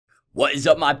What is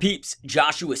up, my peeps?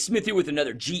 Joshua Smith here with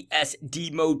another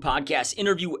GSD Mode podcast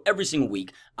interview. Every single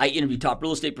week, I interview top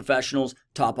real estate professionals,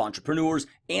 top entrepreneurs,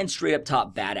 and straight up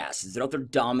top badasses that are out there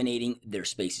dominating their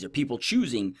spaces. Are people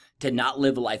choosing to not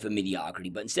live a life of mediocrity,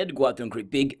 but instead to go out there and create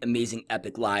big, amazing,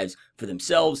 epic lives for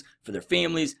themselves, for their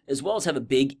families, as well as have a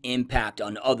big impact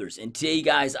on others. And today,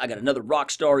 guys, I got another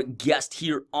rock star guest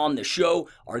here on the show.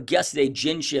 Our guest today,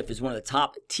 Schiff, is one of the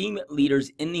top team leaders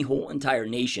in the whole entire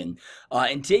nation.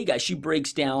 And today, guys, she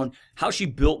breaks down how she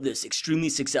built this extremely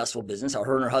successful business, how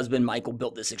her and her husband, Michael,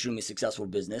 built this extremely successful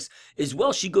business. As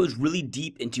well, she goes really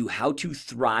deep into how to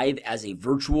thrive as a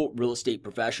virtual real estate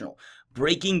professional,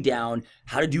 breaking down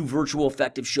how to do virtual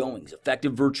effective showings,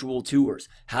 effective virtual tours,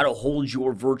 how to hold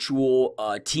your virtual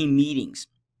team meetings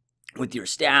with your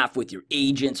staff, with your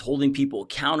agents, holding people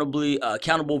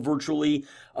accountable virtually,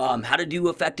 how to do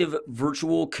effective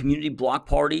virtual community block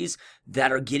parties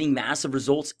that are getting massive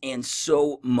results, and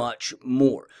so much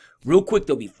more. Real quick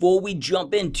though, before we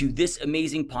jump into this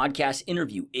amazing podcast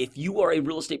interview, if you are a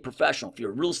real estate professional, if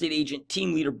you're a real estate agent,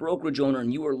 team leader, brokerage owner,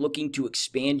 and you are looking to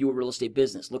expand your real estate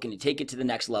business, looking to take it to the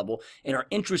next level, and are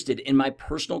interested in my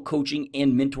personal coaching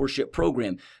and mentorship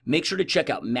program, make sure to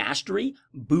check out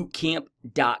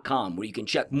masterybootcamp.com, where you can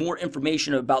check more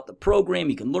information about the program.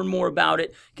 You can learn more about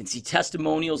it. You can see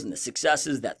testimonials and the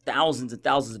successes that thousands and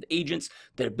thousands of agents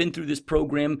that have been through this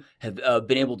program have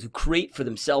been able to create for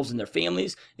themselves and their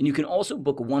families. And you can also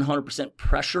book a 100%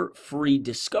 pressure-free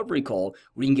discovery call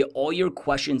where you can get all your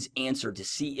questions answered to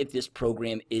see if this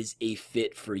program is a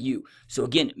fit for you. So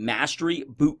again,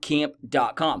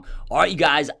 masterybootcamp.com. All right, you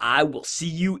guys, I will see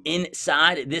you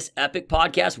inside this epic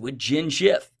podcast with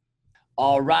Schiff.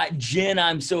 All right, Jen,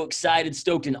 I'm so excited,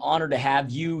 stoked, and honored to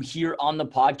have you here on the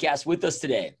podcast with us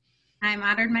today. I'm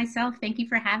honored myself. Thank you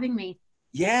for having me.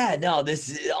 Yeah, no,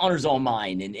 this honor's all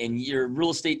mine. And you're a real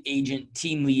estate agent,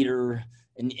 team leader,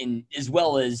 and as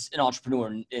well as an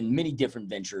entrepreneur in many different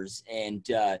ventures. And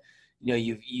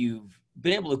you've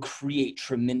been able to create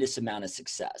tremendous amount of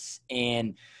success.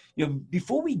 And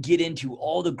before we get into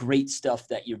all the great stuff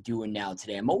that you're doing now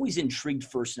today, I'm always intrigued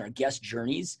first in our guest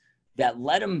journeys that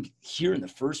led them here in the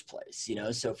first place.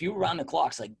 So if you were around the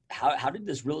clock, like how did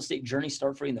this real estate journey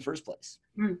start for you in the first place?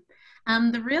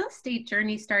 The real estate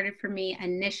journey started for me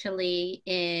initially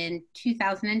in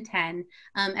 2010.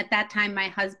 At that time, my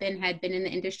husband had been in the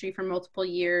industry for multiple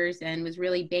years and was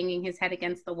really banging his head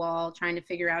against the wall, trying to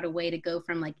figure out a way to go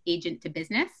from like agent to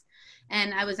business.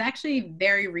 And I was actually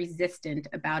very resistant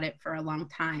about it for a long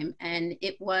time. And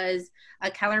it was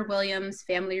a Keller Williams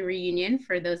family reunion,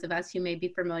 for those of us who may be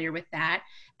familiar with that,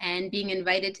 and being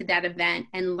invited to that event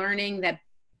and learning that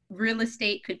real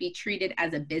estate could be treated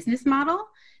as a business model,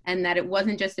 and that it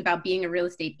wasn't just about being a real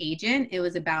estate agent. It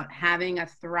was about having a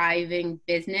thriving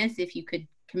business if you could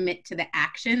commit to the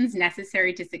actions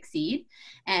necessary to succeed.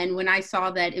 And when I saw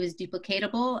that it was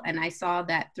duplicatable, and I saw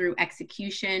that through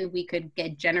execution we could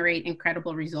generate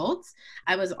incredible results,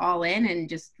 I was all in and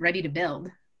just ready to build.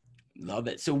 Love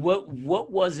it. So what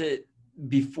was it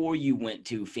before you went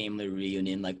to family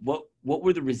reunion? Like what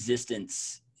were the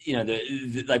resistance,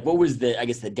 what was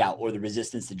the doubt or the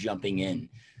resistance to jumping in?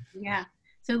 Yeah.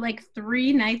 So like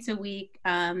 3 nights a week,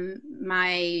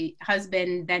 my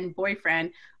husband, then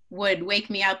boyfriend, would wake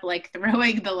me up like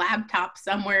throwing the laptop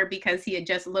somewhere because he had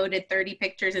just loaded 30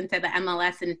 pictures into the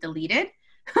MLS and it deleted.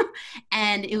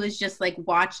 And it was just like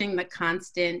watching the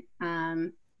constant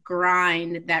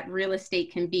grind that real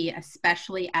estate can be,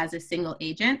 especially as a single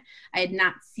agent. I had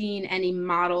not seen any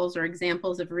models or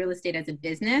examples of real estate as a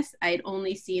business. I had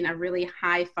only seen a really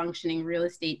high functioning real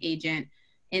estate agent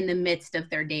in the midst of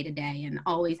their day-to-day and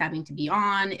always having to be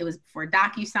on. It was before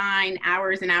DocuSign,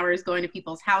 hours and hours going to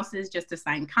people's houses just to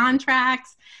sign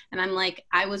contracts. And I'm like,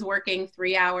 I was working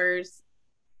 3 hours,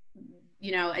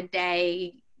 a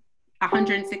day,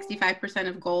 165%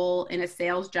 of goal in a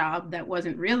sales job that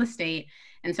wasn't real estate.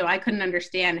 And so I couldn't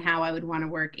understand how I would want to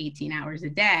work 18 hours a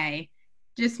day.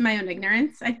 Just my own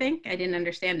ignorance, I think. I didn't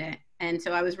understand it. And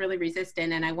so I was really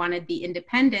resistant, and I wanted the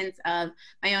independence of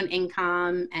my own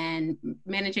income and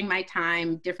managing my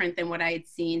time different than what I had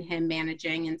seen him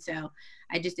managing. And so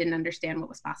I just didn't understand what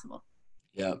was possible.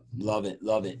 Yeah. Love it.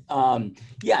 Love it.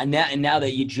 Yeah. And now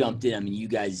that you jumped in, I mean, you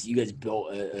guys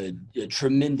built a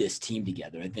tremendous team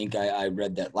together. I think I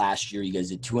read that last year you guys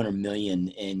did 200 million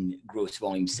in gross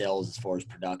volume sales as far as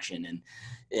production,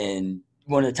 and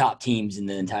one of the top teams in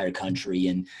the entire country.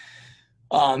 And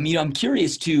I'm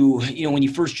curious too, when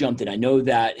you first jumped in, I know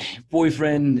that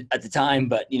boyfriend at the time,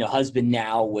 but, husband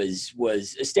now was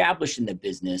established in the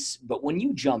business. But when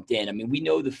you jumped in, I mean, we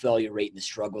know the failure rate and the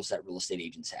struggles that real estate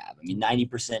agents have. I mean,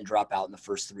 90% drop out in the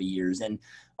first 3 years. And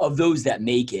of those that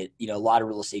make it, a lot of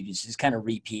real estate agents just kind of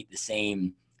repeat the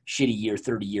same shitty year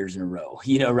 30 years in a row,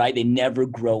 right? They never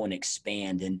grow and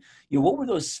expand. And, what were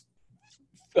those,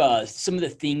 some of the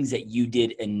things that you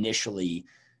did initially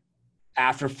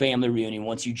after family reunion,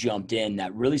 once you jumped in,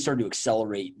 that really started to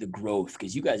accelerate the growth?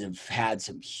 Because you guys have had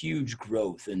some huge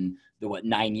growth in the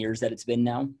 9 years that it's been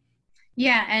now.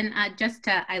 Yeah, and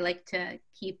I like to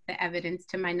keep the evidence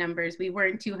to my numbers. We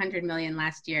weren't 200 million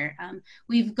last year.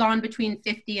 We've gone between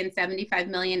 50 and 75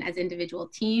 million as individual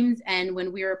teams. And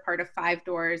when we were part of Five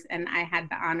Doors, and I had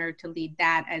the honor to lead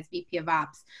that as VP of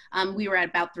Ops, we were at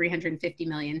about 350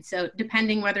 million. So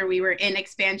depending whether we were in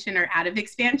expansion or out of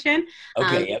expansion,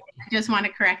 Okay. Yep. I just want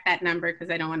to correct that number because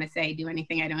I don't want to say do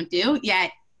anything I don't do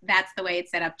yet. That's the way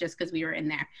it's set up just because we were in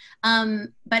there.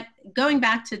 But going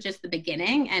back to just the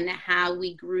beginning and how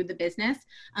we grew the business,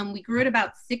 we grew at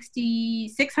about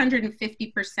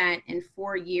 650% in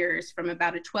 4 years, from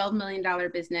about a $12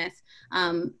 million business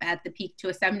at the peak to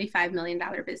a $75 million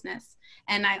business.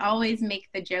 And I always make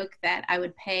the joke that I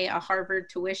would pay a Harvard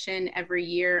tuition every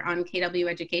year on KW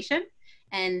education.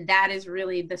 And that is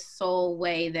really the sole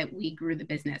way that we grew the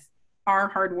business. Our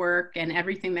hard work and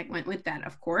everything that went with that,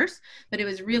 of course, but it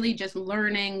was really just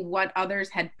learning what others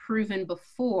had proven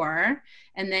before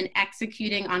and then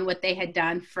executing on what they had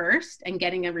done first and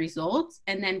getting a result,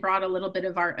 and then brought a little bit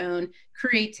of our own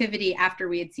creativity after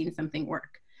we had seen something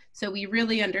work. So we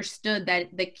really understood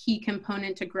that the key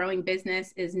component to growing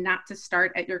business is not to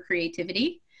start at your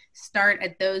creativity, start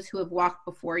at those who have walked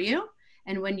before you.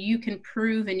 And when you can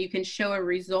prove and you can show a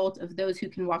result of those who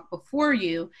can walk before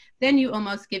you, then you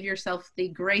almost give yourself the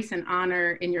grace and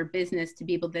honor in your business to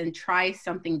be able to then try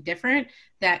something different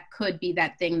that could be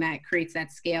that thing that creates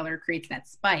that scale or creates that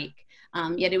spike.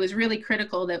 Yet it was really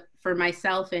critical that for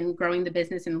myself in growing the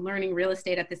business and learning real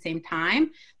estate at the same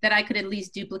time, that I could at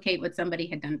least duplicate what somebody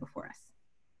had done before us.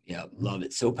 Yeah, love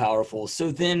it. So powerful.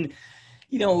 So then,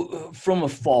 from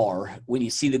afar, when you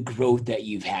see the growth that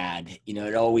you've had,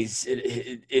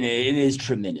 it is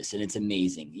tremendous and it's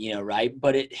amazing, right?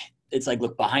 But it's like,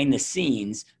 look, behind the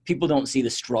scenes, people don't see the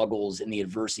struggles and the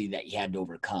adversity that you had to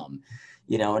overcome,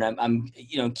 and I'm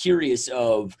curious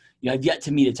of, I've yet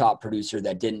to meet a top producer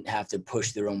that didn't have to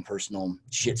push their own personal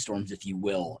shitstorms, if you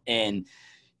will. And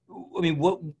I mean,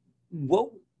 what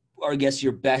are, I guess,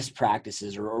 your best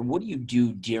practices, or what do you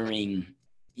do during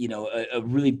a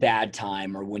really bad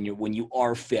time, or when you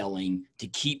are failing, to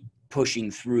keep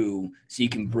pushing through so you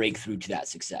can break through to that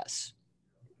success?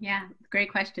 Yeah,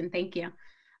 great question. Thank you.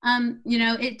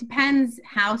 It depends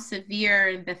how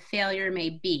severe the failure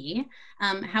may be.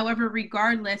 However,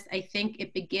 regardless, I think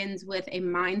it begins with a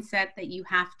mindset that you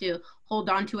have to hold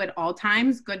on to at all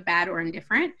times, good, bad, or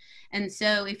indifferent. And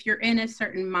so if you're in a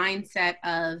certain mindset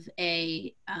of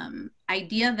a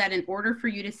idea that in order for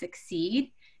you to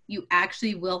succeed, you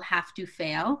actually will have to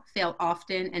fail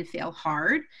often and fail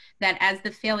hard, that as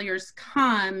the failures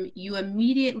come, you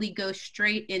immediately go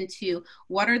straight into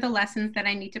what are the lessons that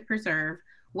I need to preserve?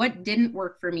 What didn't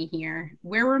work for me here?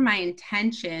 Where were my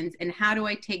intentions? And how do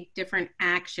I take different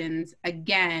actions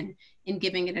again in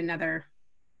giving it another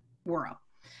whirl?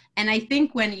 And I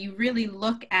think when you really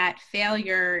look at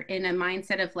failure in a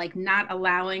mindset of like not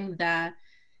allowing the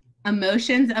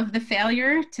emotions of the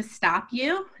failure to stop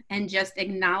you, and just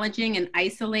acknowledging and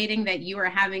isolating that you are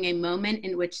having a moment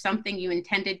in which something you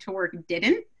intended to work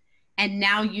didn't, and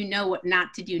now you know what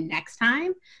not to do next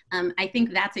time. I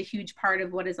think that's a huge part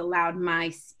of what has allowed my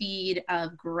speed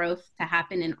of growth to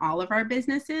happen in all of our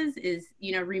businesses is,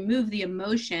 remove the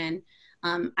emotion.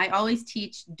 I always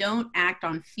teach, don't act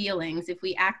on feelings. If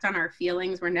we act on our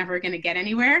feelings, we're never going to get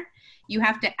anywhere. You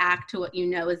have to act to what you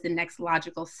know is the next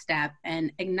logical step, and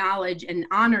acknowledge and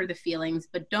honor the feelings,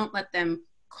 but don't let them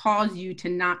cause you to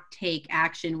not take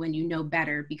action when you know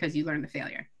better because you learned the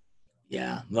failure.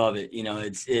 Yeah, love it.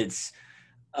 It's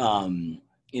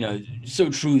so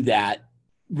true that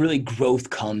really growth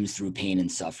comes through pain and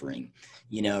suffering,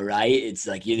 right? It's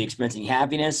like you're either experiencing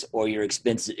happiness or you're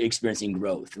experiencing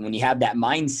growth. And when you have that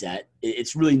mindset,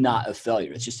 it's really not a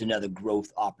failure. It's just another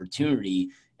growth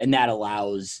opportunity. And that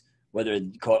allows, whether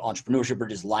you call it entrepreneurship or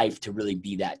just life, to really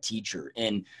be that teacher.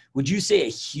 And would you say a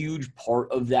huge part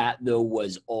of that, though,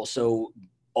 was also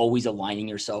always aligning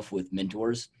yourself with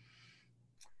mentors?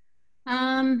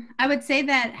 I would say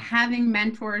that having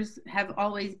mentors have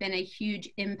always been a huge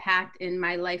impact in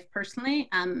my life personally.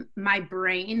 My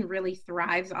brain really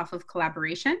thrives off of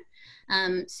collaboration.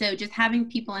 So just having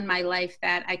people in my life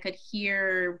that I could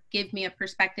hear give me a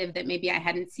perspective that maybe I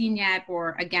hadn't seen yet,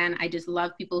 or again, I just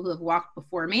love people who have walked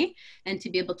before me, and to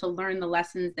be able to learn the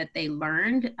lessons that they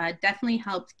learned definitely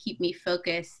helped keep me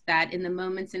focused, that in the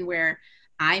moments in where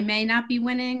I may not be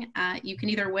winning, you can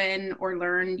either win or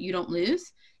learn, you don't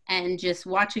lose. And just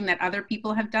watching that other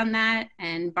people have done that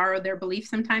and borrowed their belief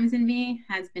sometimes in me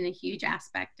has been a huge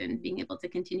aspect in being able to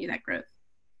continue that growth.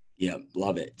 Yeah,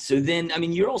 love it. So then, I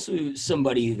mean, you're also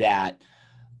somebody that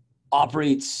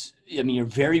operates, I mean, you're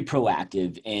very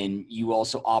proactive and you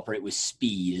also operate with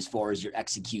speed as far as your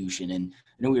execution. And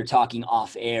I know we were talking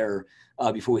off air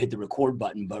before we hit the record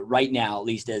button, but right now, at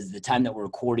least as the time that we're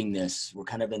recording this, we're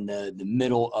kind of in the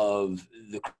middle of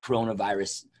the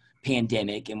coronavirus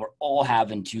pandemic, and we're all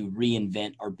having to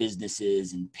reinvent our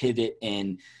businesses and pivot.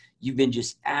 And you've been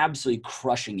just absolutely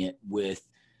crushing it with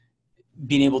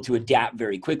being able to adapt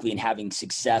very quickly and having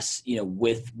success,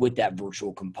 with that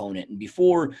virtual component. And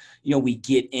before, we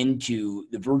get into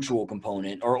the virtual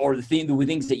component or the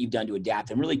things that you've done to adapt,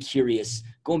 I'm really curious,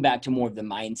 going back to more of the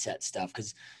mindset stuff,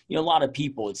 because, a lot of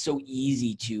people, it's so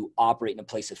easy to operate in a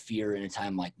place of fear in a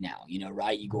time like now,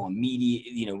 right? You go on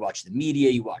media, watch the media,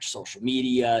 you watch social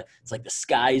media. It's like the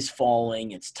sky's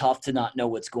falling. It's tough to not know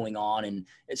what's going on. And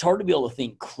it's hard to be able to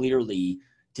think clearly,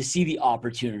 to see the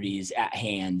opportunities at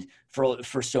hand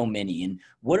for so many. And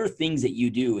what are things that you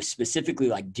do specifically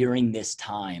like during this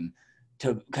time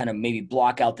to kind of maybe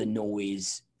block out the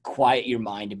noise, quiet your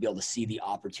mind, to be able to see the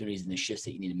opportunities and the shifts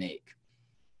that you need to make?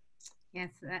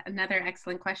 Yes, another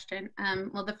excellent question.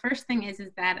 Well, the first thing is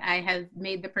that I have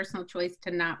made the personal choice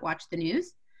to not watch the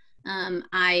news.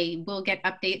 I will get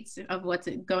updates of what's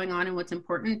going on and what's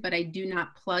important, but I do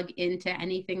not plug into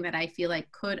anything that I feel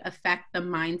like could affect the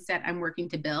mindset I'm working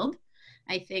to build.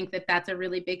 I think that that's a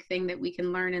really big thing that we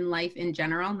can learn in life in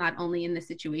general, not only in the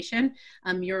situation.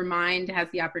 Your mind has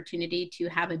the opportunity to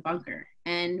have a bunker,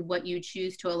 and what you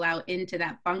choose to allow into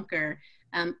that bunker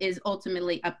is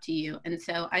ultimately up to you. And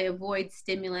so I avoid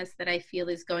stimulus that I feel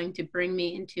is going to bring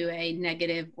me into a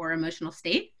negative or emotional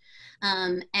state.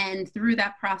 And through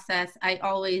that process, I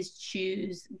always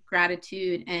choose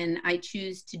gratitude, and I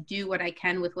choose to do what I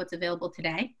can with what's available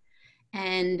today.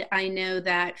 And I know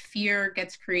that fear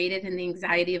gets created in the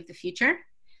anxiety of the future.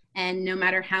 And no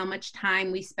matter how much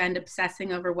time we spend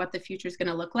obsessing over what the future is going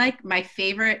to look like, my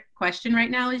favorite question right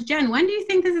now is, Jen, when do you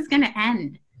think this is going to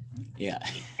end? Yeah.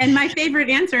 And my favorite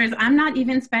answer is, I'm not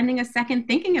even spending a second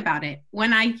thinking about it.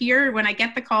 When I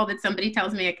get the call that somebody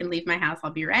tells me I can leave my house,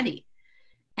 I'll be ready.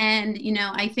 And,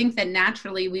 I think that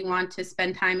naturally we want to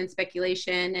spend time in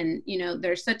speculation, and,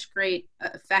 there's such great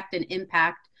effect and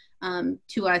impact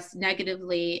to us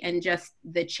negatively, and just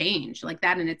the change like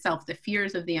that in itself, the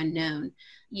fears of the unknown.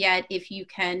 Yet if you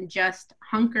can just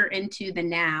hunker into the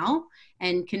now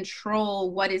and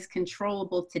control what is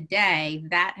controllable today,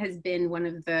 that has been one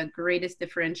of the greatest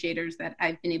differentiators that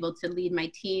I've been able to lead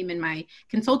my team and my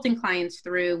consulting clients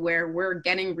through, where we're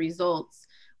getting results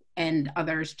and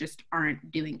others just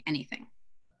aren't doing anything.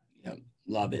 Yep.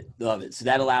 Love it. Love it. So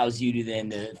that allows you to then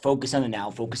to focus on the now,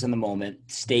 focus on the moment,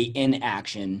 stay in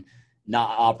action,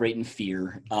 not operate in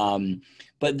fear.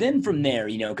 But then from there,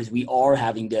 because we are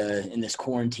having to, in this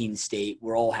quarantine state,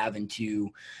 we're all having to,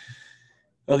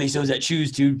 at least those that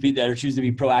are choosing to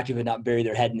be proactive and not bury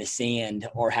their head in the sand,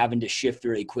 are having to shift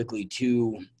really quickly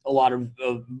to a lot of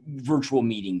virtual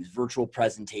meetings, virtual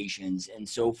presentations, and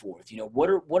so forth.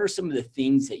 What are some of the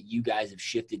things that you guys have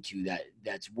shifted to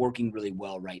that's working really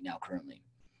well right now currently?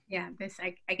 Yeah,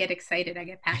 I get excited. I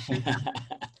get passionate.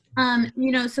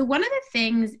 So one of the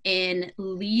things in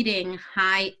leading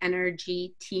high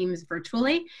energy teams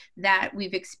virtually that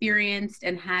we've experienced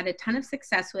and had a ton of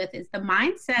success with is the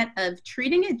mindset of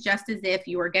treating it just as if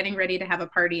you are getting ready to have a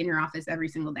party in your office every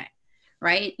single day.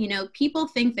 Right? People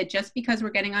think that just because we're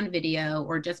getting on video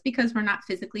or just because we're not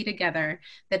physically together,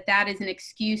 that is an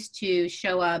excuse to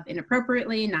show up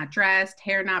inappropriately, not dressed,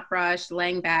 hair not brushed,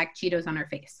 laying back, Cheetos on our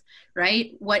face,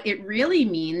 right? What it really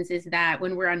means is that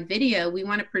when we're on video, we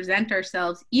want to present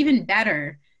ourselves even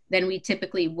better than we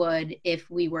typically would if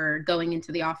we were going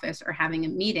into the office or having a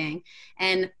meeting.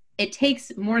 And it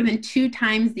takes more than 2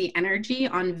 times the energy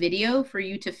on video for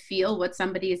you to feel what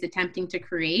somebody is attempting to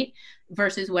create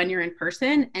versus when you're in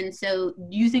person. And so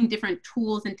using different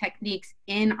tools and techniques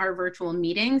in our virtual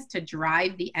meetings to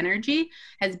drive the energy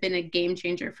has been a game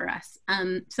changer for us.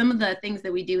 Some of the things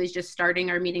that we do is just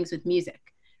starting our meetings with music.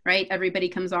 right? Everybody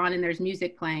comes on and there's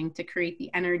music playing to create the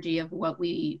energy of what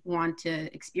we want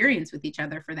to experience with each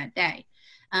other for that day.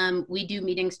 We do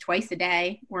meetings twice a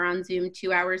day. We're on Zoom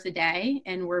 2 hours a day,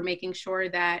 and we're making sure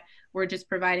that we're just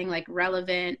providing like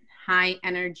relevant, high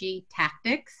energy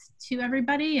tactics to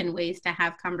everybody and ways to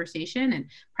have conversation and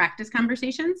practice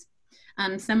conversations.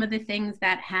 Some of the things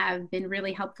that have been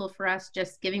really helpful for us,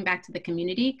 just giving back to the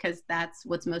community, because that's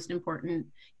what's most important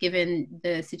given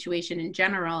the situation in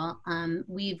general.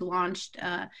 We've launched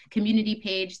a community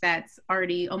page that's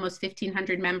already almost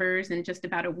 1,500 members in just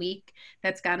about a week.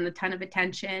 That's gotten a ton of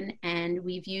attention. And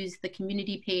we've used the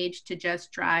community page to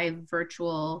just drive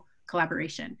virtual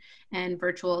collaboration and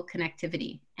virtual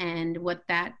connectivity. And what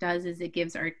that does is it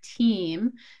gives our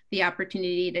team the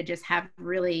opportunity to just have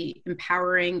really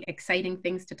empowering, exciting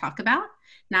things to talk about,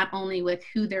 not only with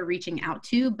who they're reaching out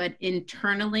to, but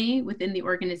internally within the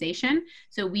organization.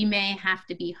 So we may have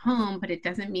to be home, but it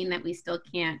doesn't mean that we still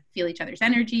can't feel each other's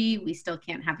energy. We still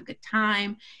can't have a good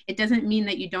time. It doesn't mean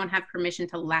that you don't have permission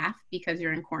to laugh because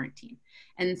you're in quarantine.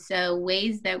 And so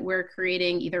ways that we're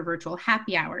creating either virtual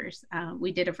happy hours,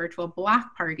 we did a virtual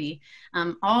block party,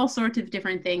 all sorts of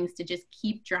different things to just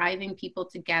keep driving people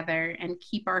together and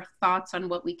keep our thoughts on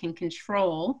what we can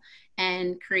control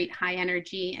and create high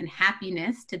energy and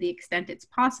happiness to the extent it's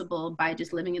possible by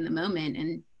just living in the moment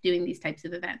and doing these types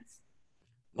of events.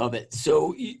 Love it.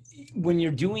 So when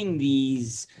you're doing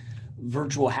these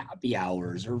virtual happy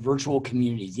hours or virtual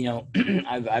communities,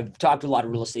 I've talked to a lot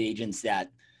of real estate agents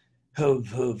that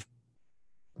have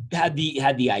had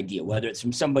the idea, whether it's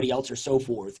from somebody else or so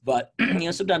forth. But,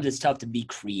 sometimes it's tough to be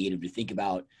creative, to think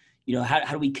about,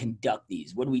 how do we conduct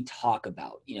these? What do we talk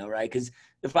about? Right? Because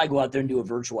if I go out there and do a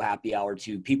virtual happy hour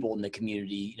to people in the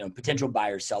community, potential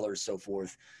buyers, sellers, so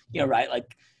forth, right?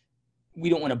 Like, we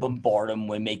don't want to bombard them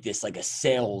and make this like a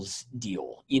sales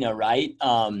deal, right?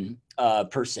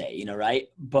 Per se, right?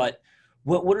 But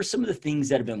what are some of the things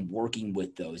that have been working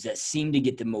with those that seem to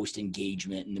get the most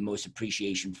engagement and the most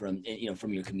appreciation from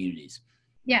your communities?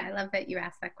 Yeah, I love that you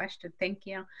asked that question. Thank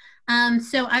you.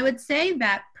 So I would say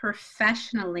that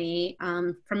professionally,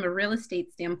 from a real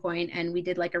estate standpoint, and we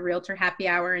did like a realtor happy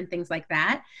hour and things like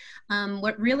that,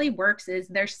 what really works is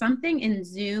there's something in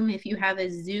Zoom, if you have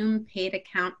a Zoom paid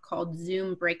account called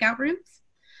Zoom Breakout Rooms.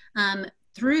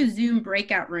 Through Zoom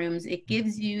breakout rooms, it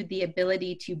gives you the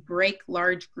ability to break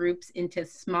large groups into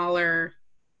smaller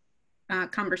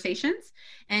conversations.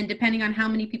 And depending on how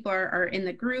many people are in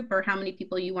the group or how many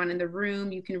people you want in the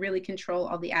room, you can really control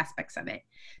all the aspects of it.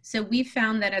 So we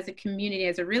found that as a community,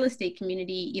 as a real estate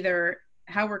community, either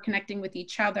how we're connecting with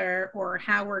each other or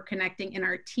how we're connecting in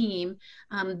our team,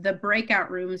 the breakout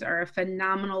rooms are a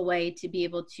phenomenal way to be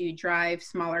able to drive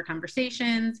smaller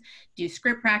conversations, do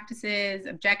script practices,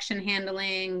 objection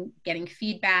handling, getting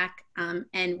feedback,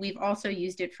 and we've also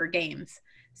used it for games.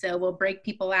 So we'll break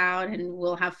people out and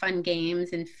we'll have fun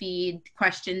games and feed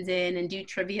questions in and do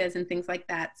trivias and things like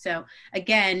that. So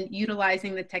again,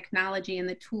 utilizing the technology and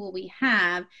the tool we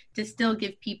have to still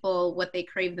give people what they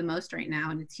crave the most right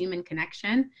now, and it's human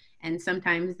connection. And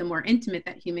sometimes the more intimate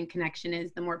that human connection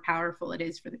is, the more powerful it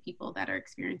is for the people that are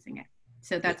experiencing it.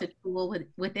 So that's a tool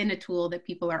within a tool that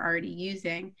people are already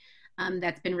using,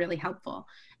 that's been really helpful.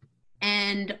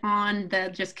 And on the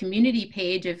just community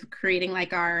page of creating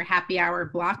like our happy hour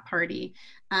block party,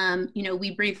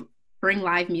 we bring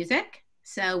live music.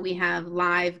 So we have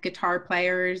live guitar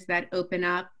players that open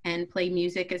up and play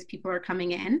music as people are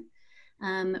coming in.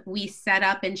 We set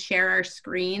up and share our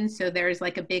screen. So there's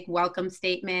like a big welcome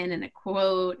statement and a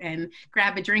quote and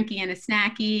grab a drinky and a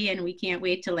snacky. And we can't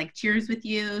wait to like cheers with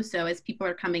you. So as people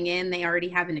are coming in, they already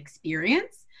have an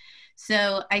experience.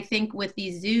 So I think with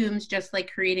these Zooms, just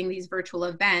like creating these virtual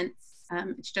events,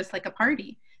 it's just like a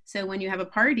party. So when you have a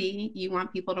party, you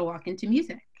want people to walk into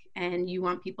music and you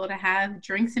want people to have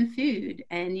drinks and food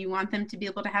and you want them to be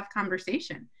able to have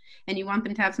conversation and you want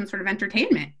them to have some sort of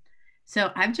entertainment.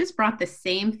 So I've just brought the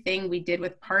same thing we did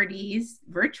with parties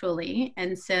virtually.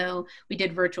 And so we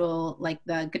did virtual, like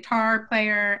the guitar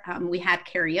player, we had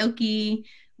karaoke,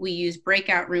 we use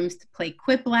breakout rooms to play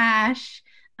Quiplash.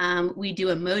 We do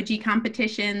emoji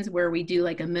competitions where we do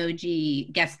like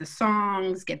emoji, guess the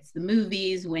songs, gets the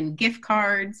movies, win gift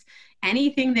cards,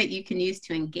 anything that you can use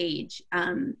to engage.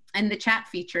 And the chat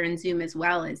feature in Zoom as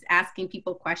well is asking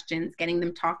people questions, getting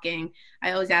them talking.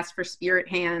 I always ask for spirit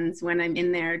hands when I'm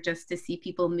in there just to see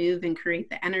people move and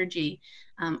create the energy.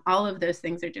 All of those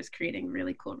things are just creating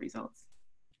really cool results.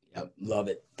 Yep, love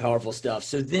it. Powerful stuff.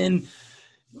 So then,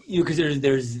 because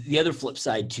there's the other flip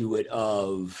side to it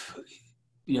of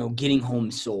getting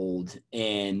homes sold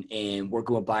and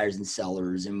working with buyers and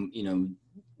sellers and,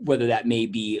 whether that may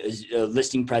be a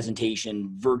listing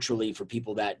presentation virtually for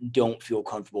people that don't feel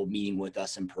comfortable meeting with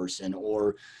us in person,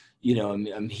 or,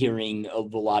 I'm hearing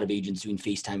of a lot of agents doing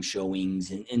FaceTime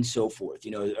showings and so forth.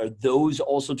 Are those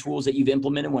also tools that you've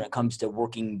implemented when it comes to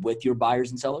working with your buyers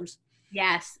and sellers?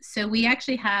 Yes. So we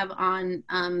actually have on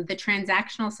the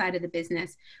transactional side of the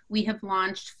business, we have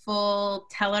launched full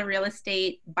tele real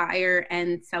estate buyer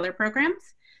and seller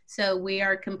programs. So we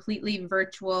are completely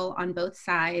virtual on both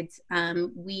sides.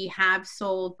 We have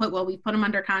we've put them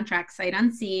under contract sight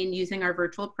unseen using our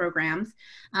virtual programs.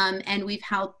 And we've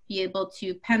helped be able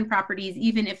to pen properties,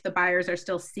 even if the buyers are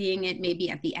still seeing it maybe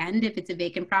at the end, if it's a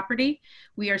vacant property.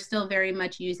 We are still very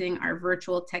much using our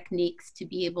virtual techniques to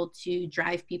be able to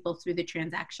drive people through the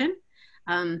transaction.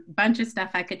 Bunch of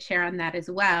stuff I could share on that as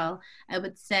well. I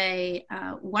would say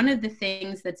one of the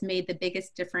things that's made the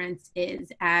biggest difference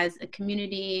is, as a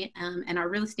community and our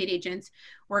real estate agents,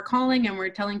 we're calling and we're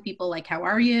telling people like, how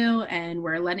are you? And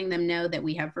we're letting them know that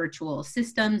we have virtual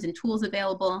systems and tools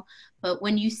available. But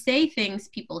when you say things,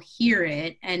 people hear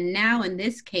it. And now in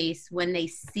this case, when they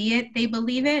see it, they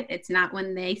believe it. It's not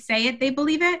when they say it, they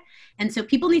believe it. And so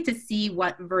people need to see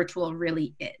what virtual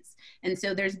really is. And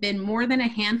so there's been more than a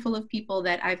handful of people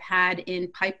that I've had in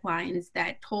pipelines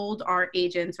that told our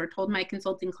agents or told my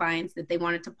consulting clients that they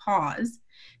wanted to pause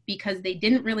because they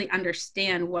didn't really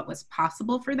understand what was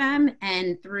possible for them.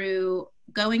 And through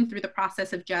going through the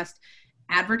process of just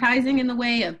advertising in the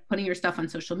way of putting your stuff on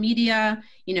social media,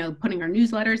 putting our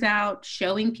newsletters out,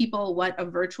 showing people what a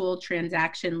virtual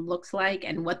transaction looks like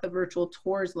and what the virtual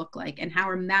tours look like and how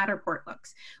our Matterport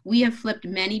looks. We have flipped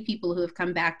many people who have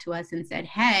come back to us and said,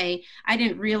 hey, I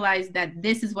didn't realize that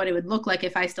this is what it would look like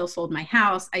if I still sold my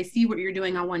house. I see what you're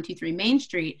doing on 123 Main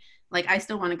Street. Like, I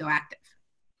still want to go active.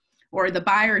 Or the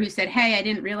buyer who said, hey, I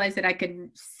didn't realize that I could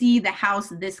see the house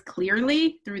this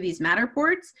clearly through these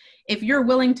Matterports. If you're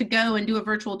willing to go and do a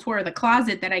virtual tour of the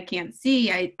closet that I can't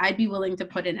see, I'd be willing to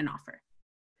put in an offer.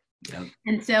 Yeah.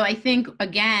 And so I think,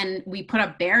 again, we put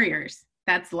up barriers.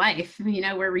 That's life.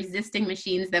 We're resisting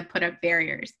machines that put up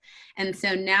barriers. And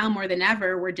so now more than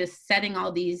ever, we're just setting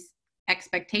all these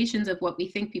expectations of what we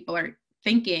think people are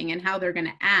thinking and how they're going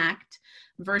to act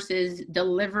versus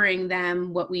delivering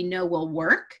them what we know will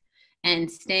work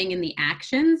and staying in the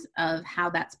actions of how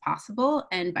that's possible.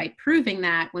 And by proving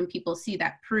that, when people see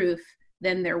that proof,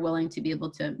 then they're willing to be able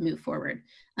to move forward.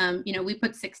 We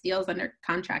put 6 deals under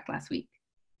contract last week.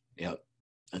 Yep.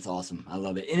 That's awesome. I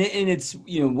love it. And it's,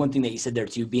 one thing that you said there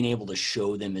too, being able to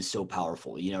show them is so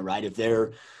powerful, right? If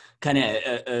they're kind of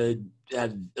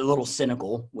a little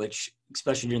cynical, which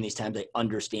especially during these times, I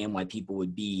understand why people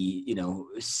would be,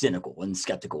 cynical and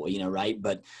skeptical, right?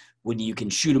 But when you can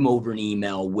shoot them over an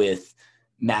email with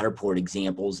Matterport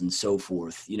examples and so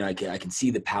forth, I can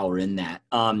see the power in that.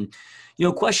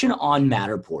 Question on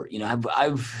Matterport,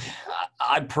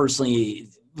 I personally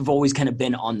have always kind of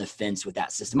been on the fence with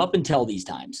that system up until these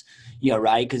times,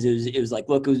 right? Because it was like,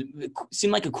 look, it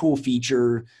seemed like a cool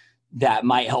feature that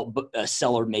might help a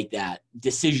seller make that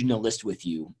decision to list with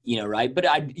you, right? But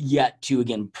I'd yet to,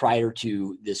 again, prior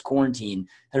to this quarantine,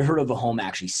 had heard of a home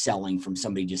actually selling from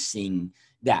somebody just seeing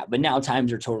that. But now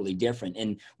times are totally different.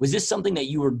 And was this something that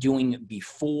you were doing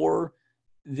before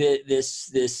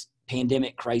this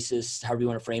pandemic crisis, however you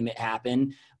want to frame it,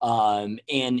 happen?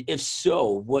 And if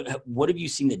so, what have you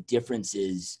seen the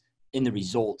differences in the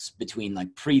results between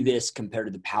like pre this compared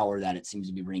to the power that it seems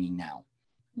to be bringing now?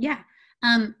 Yeah.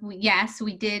 Yes,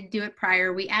 we did do it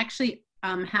prior. We actually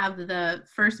have the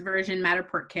first version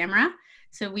Matterport camera.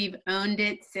 So we've owned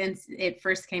it since it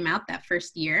first came out that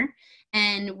first year.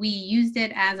 And we used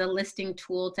it as a listing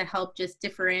tool to help just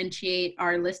differentiate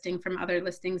our listing from other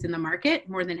listings in the market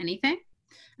more than anything.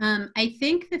 I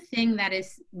think the thing that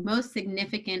is most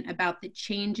significant about the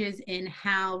changes in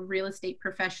how real estate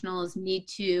professionals need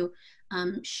to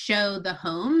show the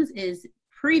homes is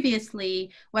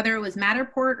previously, whether it was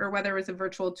Matterport or whether it was a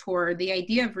virtual tour, the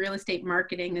idea of real estate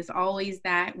marketing is always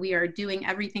that we are doing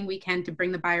everything we can to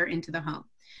bring the buyer into the home,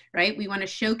 right? We want to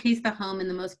showcase the home in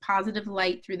the most positive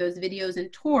light through those videos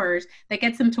and tours that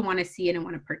gets them to want to see it and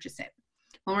want to purchase it.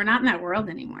 Well, we're not in that world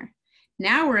anymore.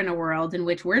 Now we're in a world in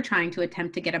which we're trying to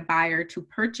attempt to get a buyer to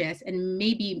purchase and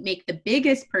maybe make the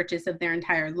biggest purchase of their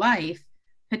entire life,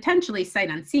 potentially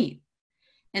sight unseen.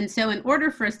 And so in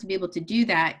order for us to be able to do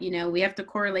that, we have to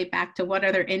correlate back to what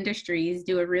other industries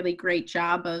do a really great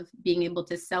job of being able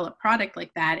to sell a product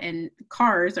like that. And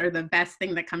cars are the best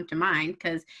thing that come to mind,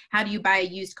 because how do you buy a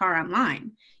used car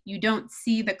online? You don't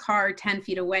see the car 10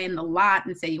 feet away in the lot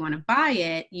and say you want to buy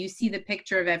it. You see the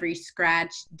picture of every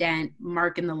scratch, dent,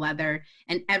 mark in the leather,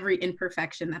 and every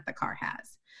imperfection that the car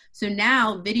has. So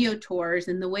now video tours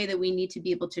and the way that we need to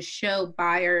be able to show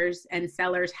buyers and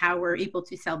sellers how we're able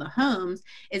to sell the homes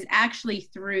is actually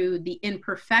through the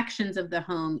imperfections of the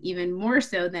home, even more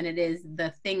so than it is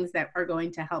the things that are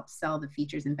going to help sell the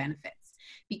features and benefits.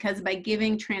 Because by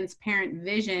giving transparent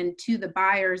vision to the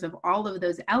buyers of all of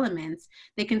those elements,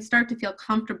 they can start to feel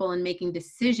comfortable in making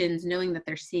decisions, knowing that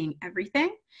they're seeing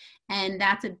everything. And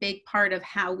that's a big part of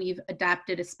how we've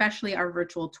adapted, especially our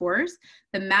virtual tours.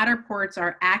 The Matterports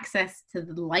are access to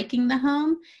liking the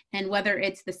home. And whether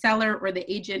it's the seller or the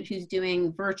agent who's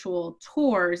doing virtual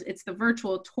tours, it's the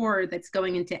virtual tour that's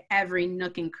going into every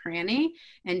nook and cranny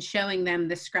and showing them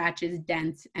the scratches,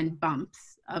 dents, and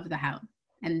bumps of the home.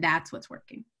 And that's what's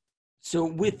working. So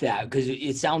with that, because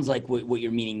it sounds like what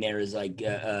you're meaning there is like,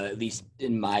 at least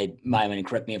in my mind, and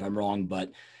correct me if I'm wrong,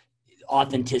 but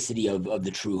authenticity of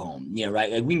the true home, you know,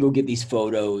 right? Like we can go get these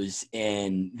photos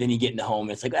and then you get in the home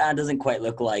and it's like, it doesn't quite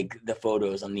look like the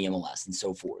photos on the MLS and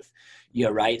so forth. You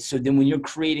know, right? So then when you're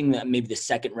creating that, maybe the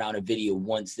second round of video,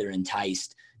 once they're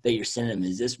enticed that you're sending them,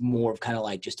 is this more of kind of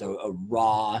like just a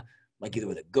raw, like either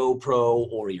with a GoPro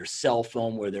or your cell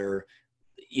phone where they're,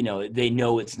 you know, they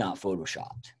know it's not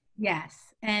Photoshopped? Yes.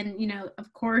 And, you know,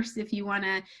 of course, if you want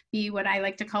to be what I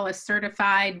like to call a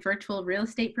certified virtual real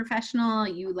estate professional,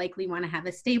 you likely want to have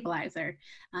a stabilizer.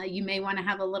 You may want to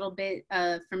have a little bit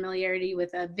of familiarity with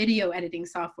a video editing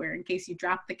software in case you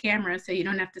drop the camera so you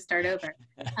don't have to start over.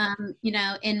 You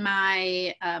know, in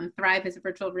my Thrive as a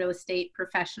Virtual Real Estate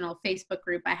Professional Facebook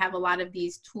group, I have a lot of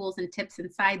these tools and tips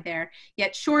inside there.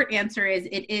 Yet short answer is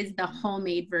it is the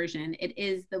homemade version. It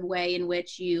is the way in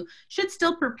which you should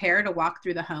still prepare to walk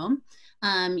through the home.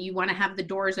 You want to have the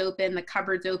doors open, the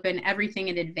cupboards open, everything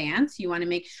in advance. You want to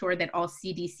make sure that all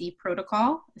CDC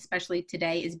protocol, especially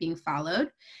today, is being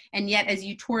followed. And yet, as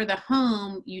you tour the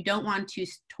home, you don't want to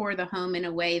tour the home in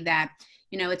a way that,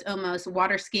 you know, it's almost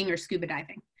water skiing or scuba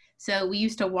diving. So we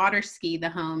used to water ski the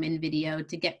home in video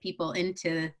to get people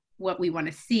into what we want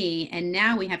to see. And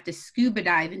now we have to scuba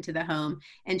dive into the home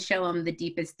and show them the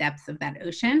deepest depths of that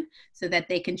ocean so that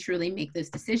they can truly make those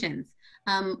decisions.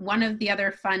 One of the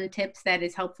other fun tips that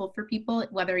is helpful for people,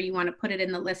 whether you want to put it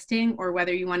in the listing or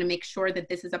whether you want to make sure that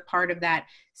this is a part of that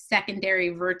secondary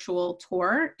virtual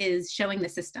tour, is showing the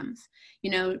systems.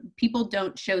 You know, people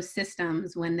don't show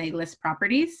systems when they list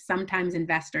properties, sometimes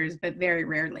investors, but very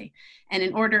rarely. And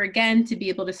in order, again, to be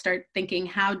able to start thinking,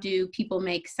 how do people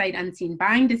make sight unseen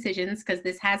buying decisions? Because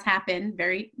this has happened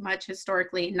very much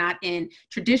historically, not in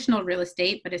traditional real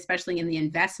estate, but especially in the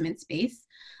investment space.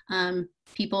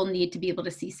 People need to be able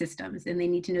to see systems and they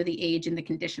need to know the age and the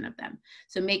condition of them.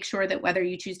 So make sure that whether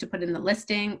you choose to put in the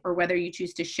listing or whether you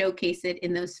choose to showcase it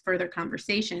in those further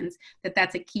conversations, that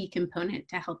that's a key component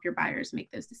to help your buyers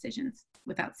make those decisions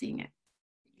without seeing it.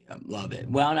 Yeah, love it.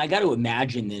 Well, and I got to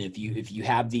imagine then if you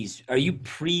have these, are you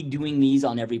pre-doing these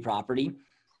on every property?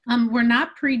 We're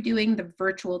not pre-doing the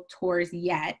virtual tours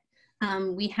yet.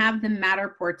 We have the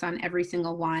Matterports on every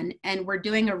single one, and we're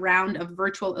doing a round of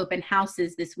virtual open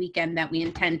houses this weekend that we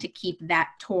intend to keep that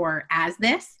tour as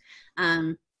this.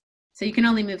 So you can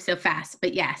only move so fast,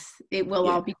 but yes, it will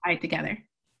all be tied together.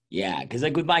 Yeah, because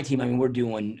like with my team, I mean, we're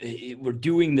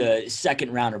doing the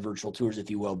second round of virtual tours,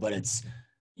 if you will, but it's,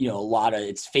 you know,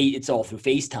 it's all through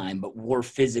FaceTime, but we're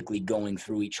physically going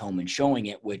through each home and showing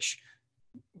it, which,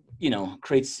 you know,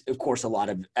 creates, of course, a lot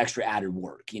of extra added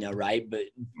work, you know, right? But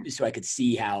so I could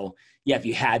see how, yeah, if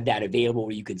you had that available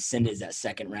where you could send it as that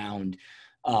second round,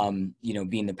 you know,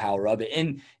 being the power of it.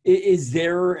 And is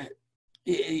there,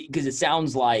 because it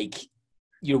sounds like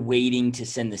you're waiting to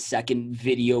send the second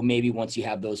video, maybe once you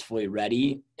have those fully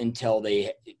ready until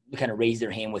they kind of raise their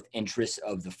hand with interest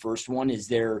of the first one. Is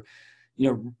there,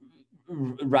 you know,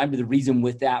 rhyme to the reason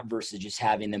with that versus just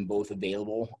having them both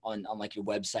available on like your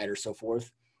website or so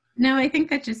forth? No, I think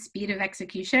that's just speed of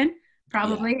execution.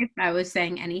 Probably, if I was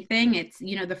saying anything, it's,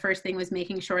 you know, the first thing was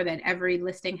making sure that every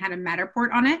listing had a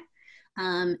Matterport on it.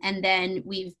 And then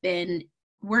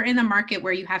we're in the market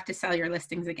where you have to sell your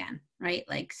listings again, right?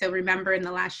 Like, so remember in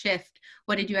the last shift,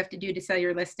 what did you have to do to sell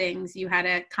your listings? You had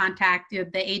to contact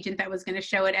the agent that was going to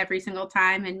show it every single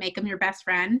time and make them your best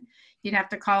friend. You'd have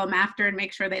to call them after and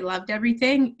make sure they loved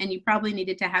everything. And you probably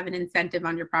needed to have an incentive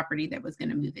on your property that was going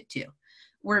to move it too.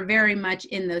 We're very much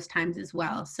in those times as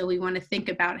well. So we want to think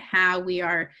about how we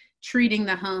are treating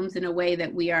the homes in a way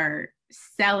that we are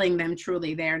selling them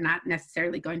truly. They are not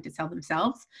necessarily going to sell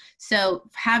themselves. So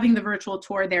having the virtual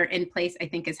tour there in place, I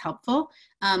think, is helpful.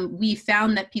 We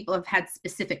found that people have had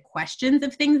specific questions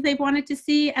of things they wanted to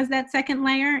see as that second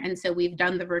layer. And so we've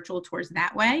done the virtual tours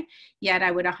that way. Yet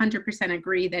I would 100%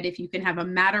 agree that if you can have a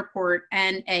Matterport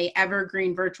and a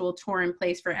evergreen virtual tour in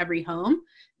place for every home,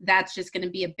 that's just going to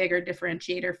be a bigger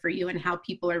differentiator for you and how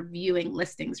people are viewing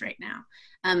listings right now.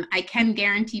 I can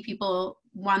guarantee people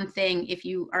one thing: if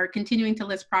you are continuing to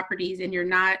list properties and you're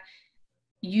not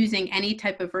using any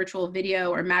type of virtual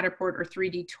video or Matterport or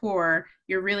 3D tour,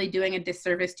 you're really doing a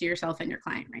disservice to yourself and your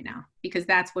client right now, because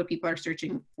that's what people are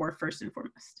searching for first and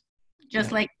foremost.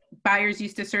 Just like buyers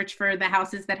used to search for the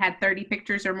houses that had 30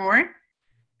 pictures or more,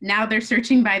 now they're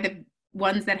searching by the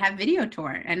ones that have video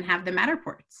tour and have the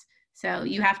Matterports. So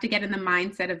you have to get in the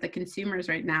mindset of the consumers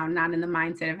right now, not in the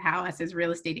mindset of how us as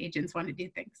real estate agents want to do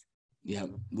things. Yeah,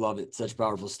 love it. Such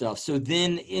powerful stuff. So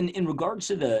then in regards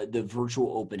to the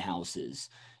virtual open houses,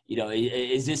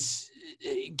 is this,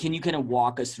 can you kind of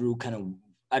walk us through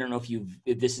I don't know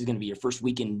if this is going to be your first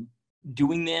weekend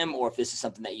doing them, or if this is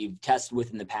something that you've tested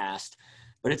with in the past,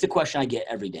 but it's a question I get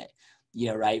every day,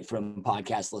 right, from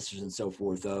podcast listeners and so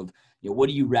forth of, what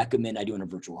do you recommend I do in a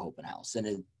virtual open house?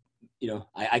 And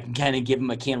I can kind of give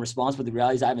them a canned response, but the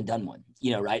reality is I haven't done one,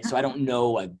 right? So I don't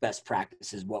know best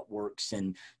practices, what works.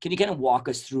 And can you kind of walk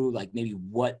us through maybe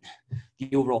what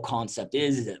the overall concept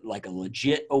is? Is it like a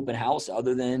legit open house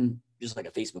other than just like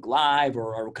a Facebook Live,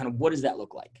 or kind of what does that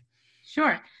look like?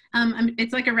 Sure.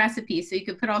 It's like a recipe, so you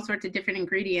could put all sorts of different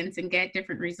ingredients and get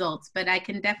different results, but I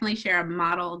can definitely share a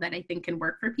model that I think can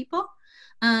work for people.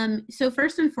 So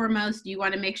first and foremost, you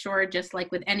want to make sure, just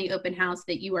like with any open house,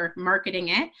 that you are marketing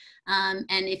it. And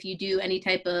if you do any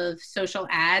type of social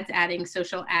ads, adding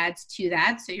social ads to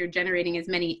that, so you're generating as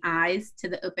many eyes to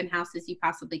the open house as you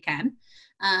possibly can.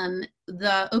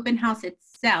 The open house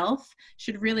itself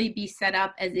should really be set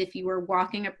up as if you were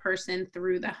walking a person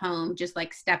through the home, just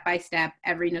like step by step,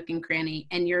 every nook and cranny,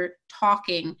 and you're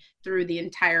talking through the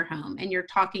entire home, and you're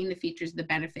talking the features, the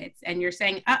benefits, and you're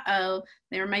saying,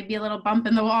 there might be a little bump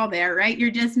in the wall there, right? You're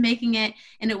just making it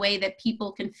in a way that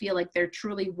people can feel like they're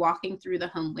truly walking through the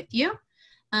home with you.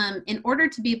 In order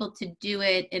to be able to do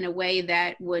it in a way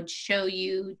that would show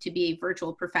you to be a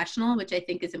virtual professional, which I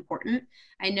think is important.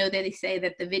 I know that they say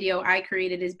that the video I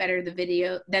created is better than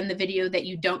the video that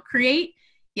you don't create.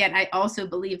 Yet I also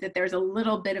believe that there's a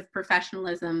little bit of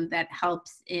professionalism that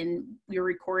helps in your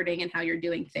recording and how you're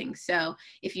doing things. So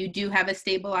if you do have a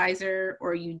stabilizer,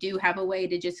 or you do have a way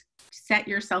to just set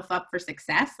yourself up for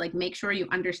success, make sure you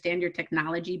understand your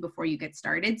technology before you get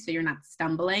started, so you're not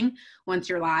stumbling once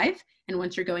you're live and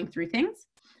once you're going through things.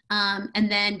 And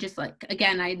then just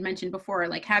again, I had mentioned before,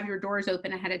 have your doors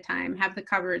open ahead of time, have the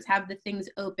cupboards, have the things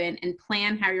open, and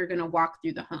plan how you're going to walk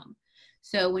through the home.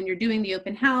 So when you're doing the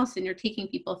open house and you're taking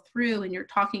people through and you're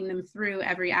talking them through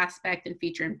every aspect and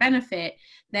feature and benefit,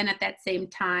 then at that same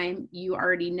time, you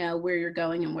already know where you're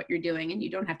going and what you're doing, and you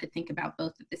don't have to think about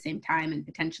both at the same time and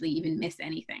potentially even miss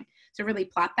anything. So really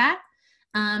plot that.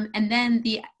 And then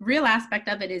the real aspect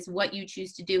of it is what you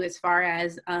choose to do, as far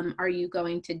as, are you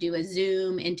going to do a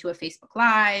Zoom into a Facebook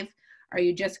Live? Are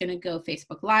you just going to go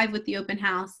Facebook Live with the open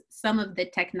house? Some of the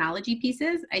technology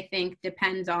pieces, I think,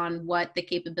 depends on what the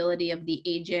capability of the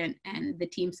agent and the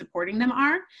team supporting them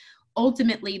are.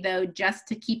 Ultimately, though, just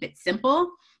to keep it simple,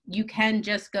 you can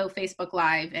just go Facebook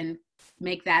Live and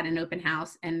make that an open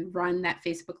house and run that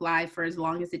Facebook Live for as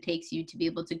long as it takes you to be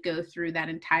able to go through that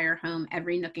entire home,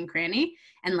 every nook and cranny,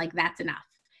 and that's enough.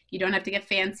 You don't have to get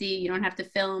fancy. You don't have to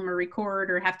film or record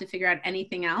or have to figure out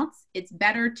anything else. It's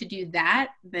better to do that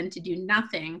than to do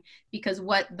nothing, because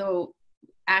what the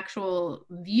actual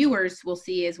viewers will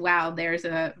see is, wow, there's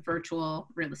a virtual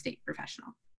real estate professional.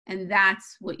 And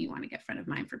that's what you want to get front of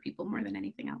mind for people more than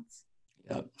anything else.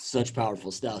 Yep, such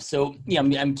powerful stuff. So yeah,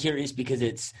 I'm curious,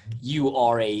 because you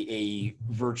are a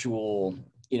virtual,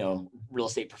 real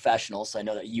estate professional. So I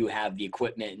know that you have the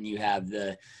equipment and you have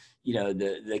the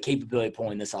capability of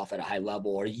pulling this off at a high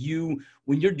level.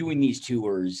 When you're doing these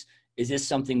tours, is this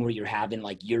something where you're having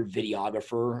your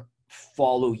videographer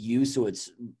follow you? So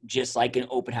it's just like an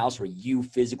open house where you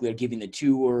physically are giving the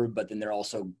tour, but then they're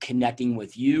also connecting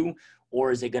with you?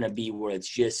 Or is it going to be where it's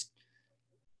just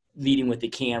leading with the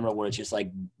camera, where it's just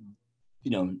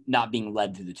not being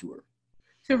led through the tour?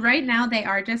 So right now they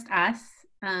are just us,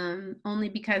 only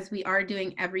because we are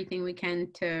doing everything we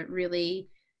can to really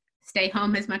stay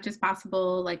home as much as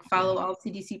possible, follow all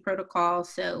CDC protocols.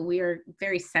 So we are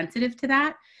very sensitive to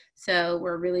that. So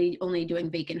we're really only doing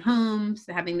vacant homes,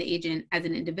 having the agent as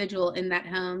an individual in that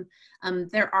home.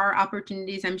 There are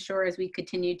opportunities, I'm sure, as we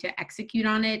continue to execute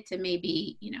on it, to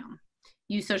maybe,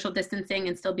 use social distancing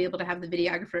and still be able to have the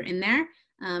videographer in there.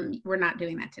 We're not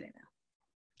doing that today,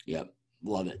 though. Yep.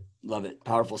 Love it. Love it.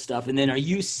 Powerful stuff. And then are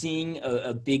you seeing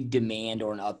a big demand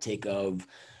or an uptick of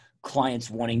clients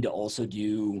wanting to also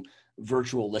do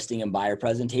virtual listing and buyer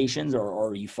presentations, or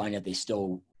are you finding that they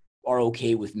still are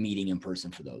okay with meeting in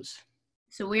person for those?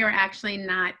 So we are actually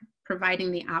not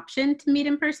providing the option to meet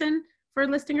in person for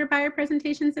listing or buyer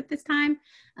presentations at this time.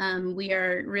 We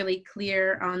are really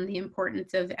clear on the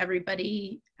importance of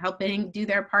everybody helping do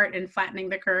their part and flattening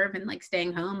the curve and like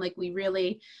staying home. Like we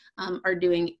really are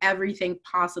doing everything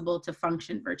possible to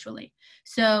function virtually.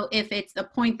 So if it's the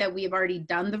point that we've already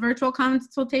done the virtual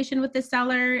consultation with the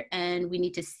seller and we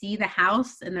need to see the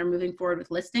house and they're moving forward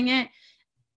with listing it,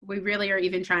 we really are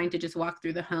even trying to just walk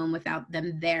through the home without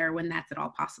them there when that's at all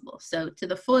possible. So to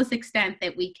the fullest extent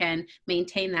that we can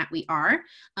maintain that, we are.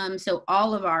 So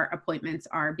all of our appointments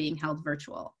are being held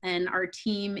virtual, and our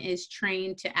team is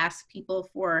trained to ask people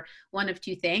for one of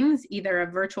two things: either a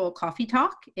virtual coffee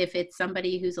talk, if it's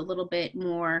somebody who's a little bit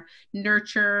more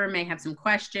nurture, may have some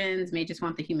questions, may just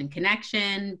want the human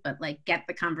connection, but like get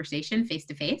the conversation face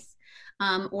to face.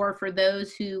 Or for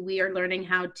those who we are learning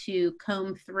how to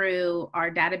comb through our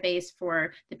database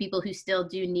for the people who still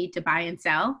do need to buy and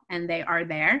sell, and they are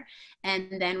there.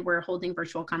 And then we're holding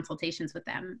virtual consultations with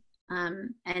them.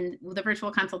 And the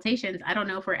virtual consultations, I don't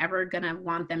know if we're ever going to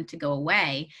want them to go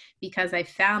away, because I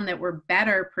found that we're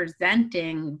better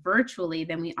presenting virtually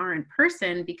than we are in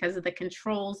person because of the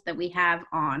controls that we have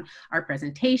on our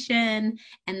presentation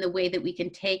and the way that we can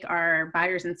take our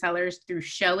buyers and sellers through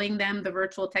showing them the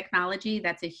virtual technology.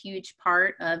 That's a huge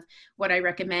part of what I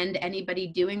recommend anybody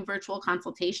doing virtual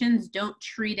consultations. Don't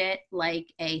treat it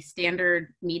like a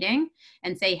standard meeting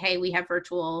and say, hey, we have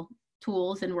virtual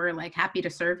tools and we're like happy to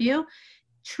serve you.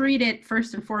 Treat it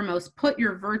first and foremost, put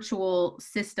your virtual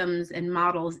systems and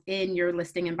models in your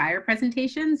listing and buyer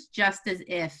presentations, just as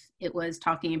if it was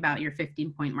talking about your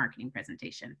 15-point marketing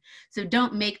presentation. So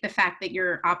don't make the fact that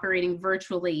you're operating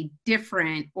virtually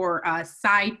different or a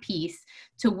side piece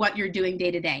to what you're doing day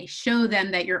to day. Show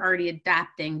them that you're already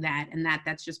adapting that and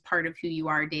that's just part of who you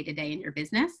are day to day in your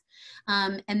business.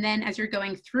 And then as you're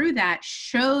going through that,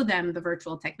 show them the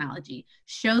virtual technology.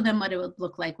 Show them what it would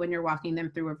look like when you're walking them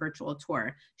through a virtual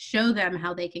tour. Show them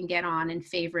how they can get on and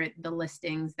favorite the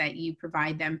listings that you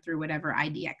provide them through whatever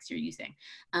IDX you're using.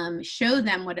 Show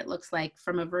them what it looks like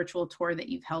from a virtual tour that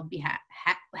you've held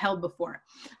before.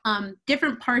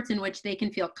 Different parts in which they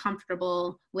can feel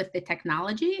comfortable with the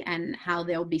technology and how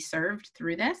they'll be served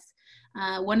through this.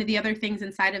 One of the other things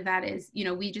inside of that is,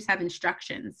 we just have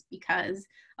instructions, because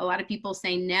a lot of people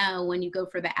say no when you go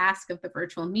for the ask of the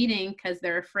virtual meeting because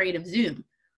they're afraid of Zoom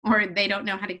or they don't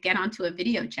know how to get onto a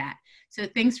video chat. So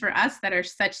things for us that are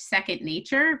such second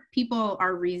nature, people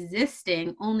are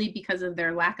resisting only because of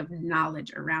their lack of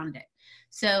knowledge around it.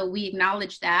 So we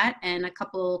acknowledge that, and a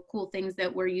couple cool things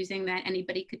that we're using that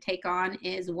anybody could take on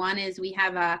is, one is we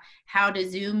have a how to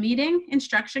Zoom meeting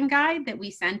instruction guide that we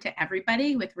send to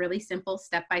everybody with really simple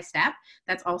step-by-step.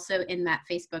 That's also in that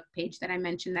Facebook page that I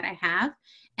mentioned that I have.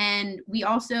 And we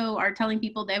also are telling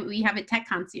people that we have a tech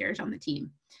concierge on the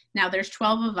team. Now there's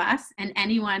 12 of us, and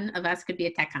any one of us could be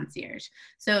a tech concierge.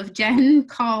 So if Jen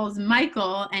calls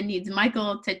Michael and needs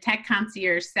Michael to tech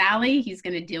concierge Sally, he's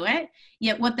going to do it.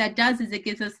 Yet what that does is it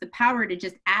gives us the power to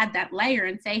just add that layer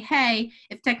and say, hey,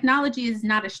 if technology is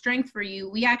not a strength for you,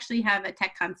 we actually have a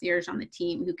tech concierge on the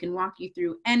team who can walk you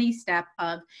through any step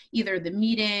of either the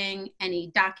meeting,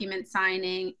 any document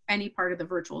signing, any part of the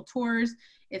virtual tours.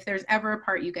 If there's ever a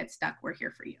part you get stuck, we're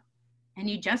here for you. And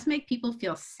you just make people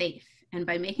feel safe. And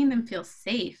by making them feel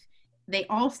safe, they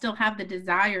all still have the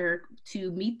desire to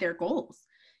meet their goals.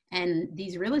 And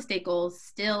these real estate goals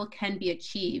still can be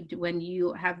achieved when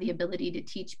you have the ability to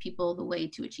teach people the way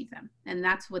to achieve them. And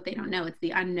that's what they don't know. It's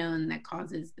the unknown that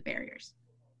causes the barriers.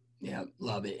 Yeah,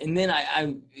 love it. And then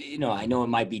I know it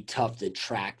might be tough to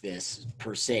track this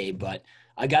per se, but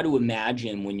I got to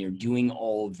imagine when you're doing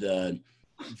all of the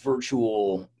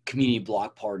virtual community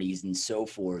block parties and so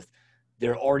forth,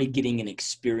 they're already getting an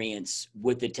experience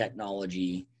with the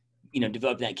technology,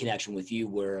 developing that connection with you,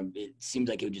 where it seems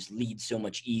like it would just lead so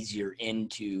much easier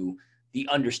into the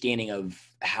understanding of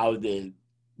how the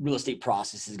real estate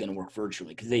process is going to work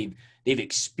virtually, because they've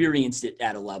experienced it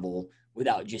at a level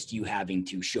without just you having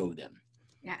to show them.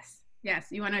 Yes.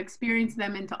 You want to experience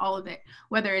them into all of it,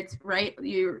 whether it's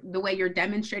the way you're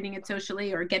demonstrating it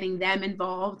socially or getting them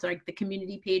involved, like the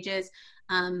community pages.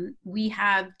 We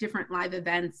have different live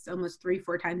events almost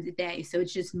 3-4 times a day. So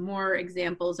it's just more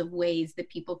examples of ways that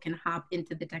people can hop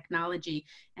into the technology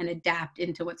and adapt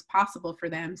into what's possible for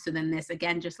them. So then this,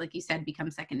 again, just like you said,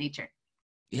 becomes second nature.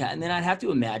 Yeah. And then I'd have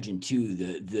to imagine too,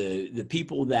 the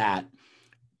people that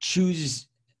choose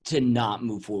to not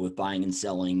move forward with buying and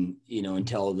selling,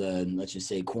 until let's just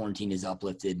say quarantine is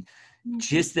uplifted,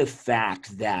 just the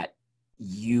fact that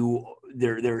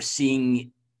they're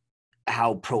seeing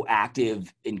how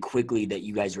proactive and quickly that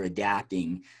you guys are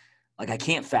adapting. Like, I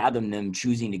can't fathom them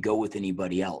choosing to go with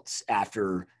anybody else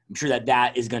after. I'm sure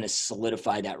that is going to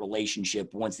solidify that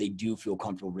relationship once they do feel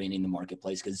comfortable reining the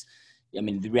marketplace. Because, I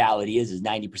mean, the reality is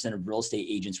 90% of real estate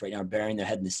agents right now are burying their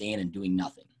head in the sand and doing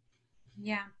nothing.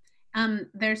 Yeah.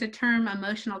 There's a term,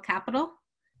 emotional capital,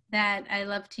 that I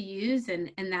love to use.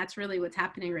 And that's really what's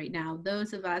happening right now.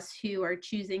 Those of us who are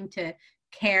choosing to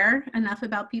care enough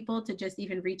about people to just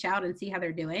even reach out and see how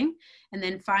they're doing, and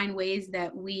then find ways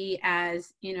that we,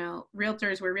 as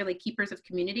realtors, we're really keepers of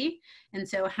community. And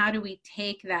so how do we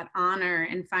take that honor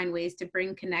and find ways to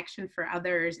bring connection for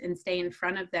others and stay in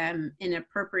front of them in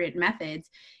appropriate methods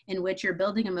in which you're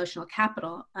building emotional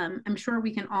capital? I'm sure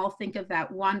we can all think of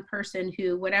that one person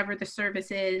who, whatever the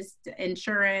service is,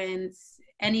 insurance,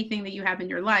 anything that you have in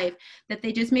your life, that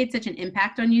they just made such an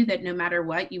impact on you that no matter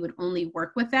what, you would only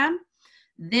work with them.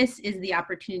 This is the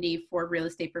opportunity for real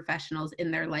estate professionals in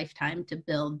their lifetime to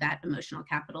build that emotional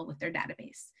capital with their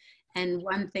database. And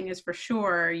one thing is for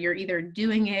sure, you're either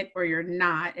doing it or you're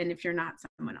not. And if you're not,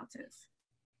 someone else is.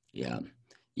 Yeah.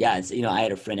 Yeah. It's, I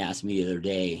had a friend ask me the other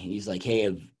day, he's like, hey,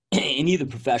 have any of the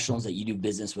professionals that you do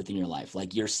business with in your life,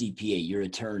 like your CPA, your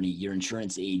attorney, your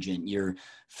insurance agent, your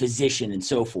physician, and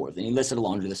so forth. And he listed a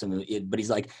laundry list of it, but he's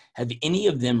like, have any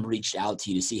of them reached out to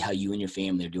you to see how you and your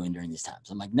family are doing during these times?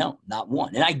 I'm like, no, not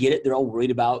one. And I get it. They're all worried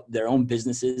about their own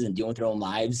businesses and dealing with their own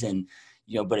lives. And,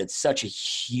 but it's such a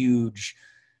huge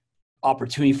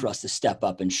opportunity for us to step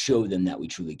up and show them that we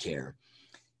truly care.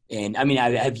 And I mean,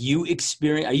 are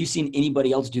you seeing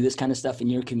anybody else do this kind of stuff in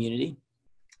your community?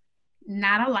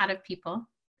 Not a lot of people.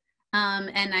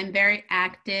 And I'm very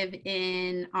active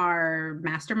in our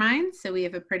masterminds. So we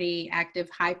have a pretty active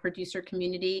high producer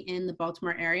community in the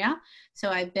Baltimore area.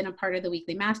 So I've been a part of the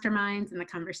weekly masterminds and the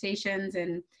conversations.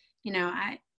 And,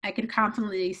 I can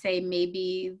confidently say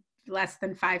maybe less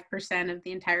than 5% of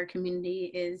the entire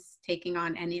community is taking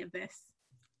on any of this.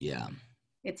 Yeah.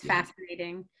 It's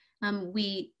fascinating.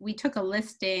 We took a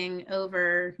listing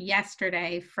over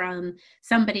yesterday from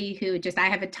somebody who I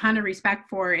have a ton of respect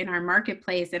for in our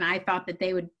marketplace. And I thought that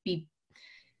they would be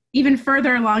even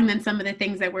further along than some of the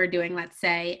things that we're doing, let's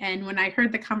say. And when I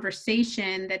heard the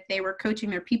conversation that they were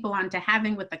coaching their people on to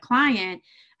having with the client,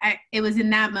 it was in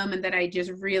that moment that I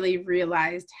just really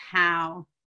realized how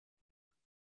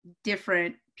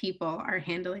different people are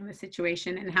handling the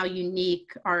situation and how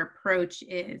unique our approach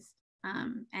is.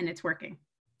 And it's working.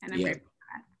 And I'm grateful for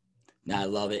that. No, I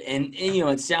love it. And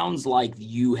it sounds like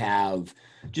you have,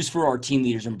 just for our team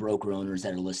leaders and broker owners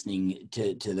that are listening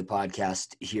to the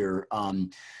podcast here,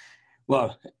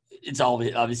 well, it's all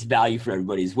obviously value for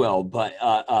everybody as well. But,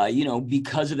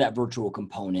 because of that virtual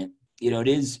component, it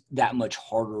is that much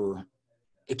harder.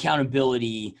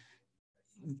 Accountability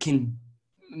can,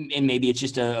 and maybe it's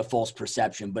just a false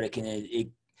perception, but it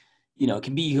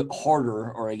can be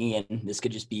harder, or again, this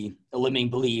could just be a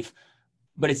limiting belief,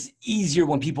 but it's easier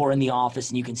when people are in the office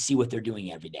and you can see what they're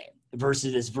doing every day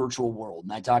versus this virtual world.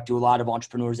 And I talk to a lot of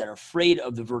entrepreneurs that are afraid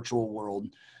of the virtual world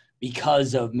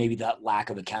because of maybe that lack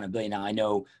of accountability. Now, I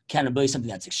know accountability is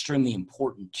something that's extremely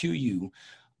important to you.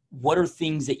 What are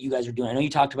things that you guys are doing? I know you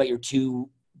talked about your 2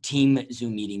 team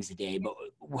Zoom meetings a day, but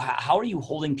how are you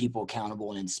holding people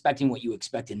accountable and inspecting what you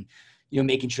expect and,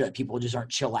 making sure that people just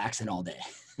aren't chillaxing all day?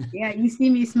 Yeah, you see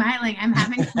me smiling. I'm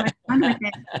having so much fun with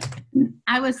it.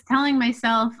 I was telling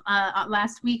myself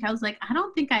last week, I was like, I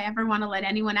don't think I ever want to let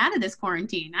anyone out of this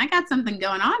quarantine. I got something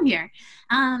going on here.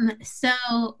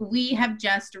 So we have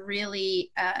just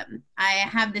really, I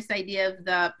have this idea of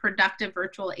the productive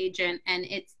virtual agent, and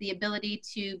it's the ability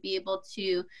to be able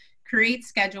to create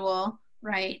schedule,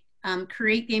 right?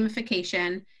 Create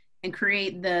gamification, and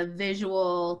create the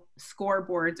visual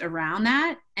scoreboards around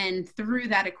that. And through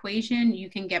that equation, you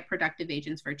can get productive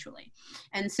agents virtually.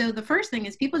 And so the first thing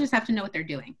is people just have to know what they're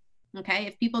doing. Okay.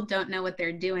 If people don't know what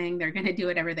they're doing, they're going to do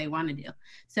whatever they want to do.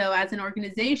 So as an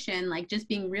organization, like just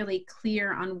being really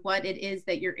clear on what it is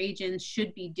that your agents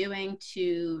should be doing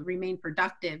to remain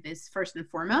productive is first and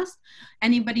foremost.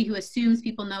 Anybody who assumes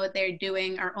people know what they're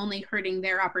doing are only hurting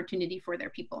their opportunity for their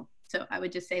people. So I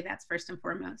would just say that's first and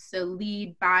foremost. So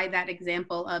lead by that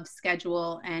example of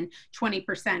schedule and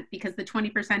 20%, because the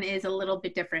 20% is a little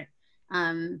bit different.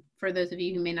 For those of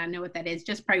you who may not know what that is,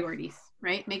 just priorities,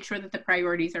 right? Make sure that the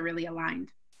priorities are really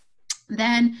aligned.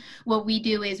 Then what we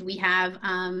do is we have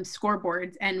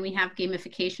scoreboards, and we have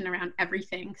gamification around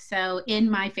everything. So in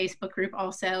my Facebook group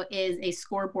also is a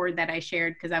scoreboard that I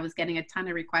shared because I was getting a ton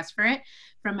of requests for it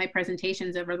from my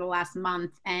presentations over the last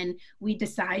month. And we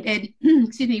decided,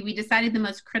 we decided the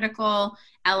most critical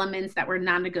elements that were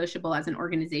non-negotiable as an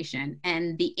organization.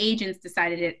 And the agents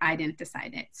decided it, I didn't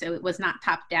decide it. So it was not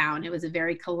top down. It was a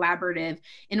very collaborative.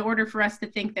 In order for us to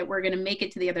think that we're going to make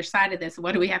it to the other side of this,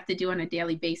 what do we have to do on a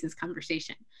daily basis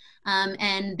conversation?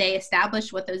 And they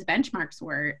established what those benchmarks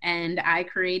were. And I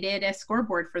created a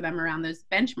scoreboard for them around those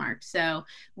benchmarks. So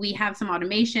we have some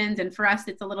automations, and for us,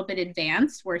 it's a little bit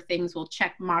advanced where things will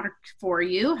check mark for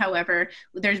you. However,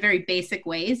 there's very basic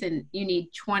ways, and you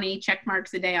need 20 check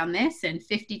marks a day on this, and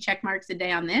 50 check marks a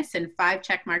day on this, and 5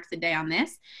 check marks a day on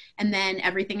this. And then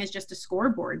everything is just a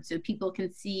scoreboard. So people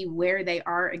can see where they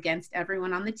are against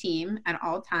everyone on the team at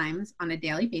all times on a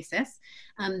daily basis.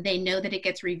 They know that it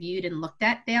gets reviewed and looked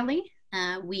at daily.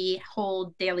 We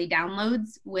hold daily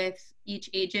downloads with each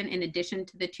agent in addition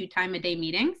to the 2-time-a-day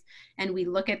meetings. And we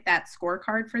look at that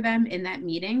scorecard for them in that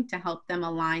meeting to help them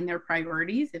align their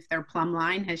priorities if their plumb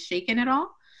line has shaken at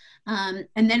all.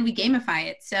 And then we gamify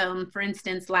it. So for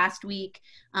instance, last week,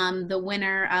 the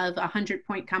winner of a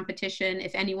 100-point competition,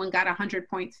 if anyone got 100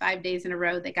 points 5 days in a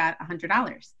row, they got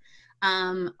 $100.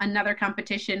 Another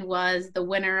competition was the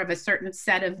winner of a certain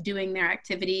set of doing their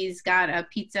activities got a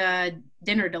pizza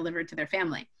dinner delivered to their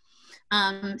family.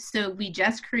 So we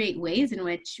just create ways in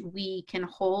which we can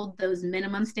hold those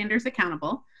minimum standards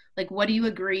accountable. Like, what do you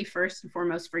agree first and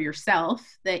foremost for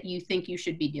yourself that you think you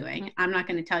should be doing? I'm not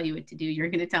going to tell you what to do. You're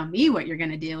going to tell me what you're going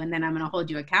to do, and then I'm going to hold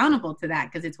you accountable to that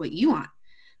because it's what you want.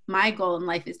 My goal in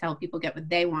life is to help people get what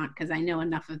they want because I know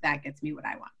enough of that gets me what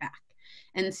I want back.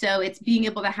 And so it's being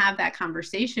able to have that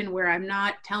conversation where I'm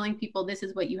not telling people this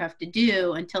is what you have to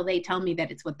do until they tell me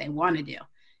that it's what they want to do.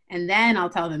 And then I'll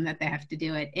tell them that they have to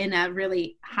do it in a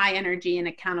really high energy and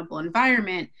accountable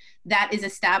environment that is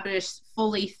established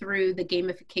fully through the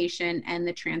gamification and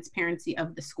the transparency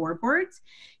of the scoreboards.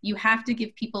 You have to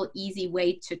give people easy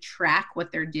way to track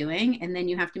what they're doing, and then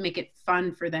you have to make it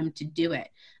fun for them to do it.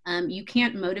 You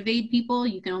can't motivate people.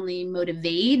 You can only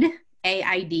motivate,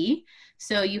 AID.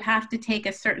 So you have to take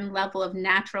a certain level of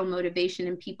natural motivation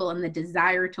in people and the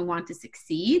desire to want to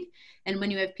succeed. And when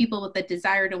you have people with the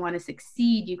desire to want to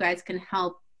succeed, you guys can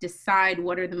help decide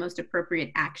what are the most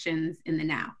appropriate actions in the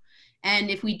now.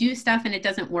 And if we do stuff and it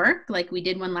doesn't work, like we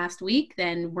did one last week,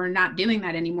 then we're not doing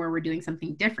that anymore. We're doing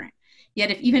something different.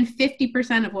 Yet if even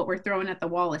 50% of what we're throwing at the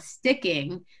wall is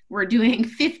sticking, we're doing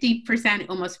 50%,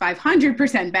 almost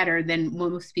 500% better than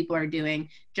most people are doing,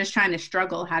 just trying to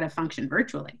struggle how to function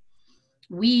virtually.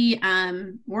 We're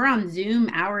on Zoom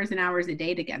hours and hours a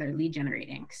day together, lead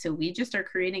generating. So we just are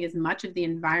creating as much of the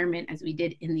environment as we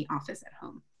did in the office at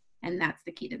home. And that's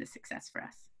the key to the success for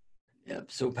us. Yeah,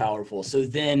 so powerful. So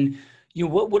then,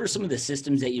 what are some of the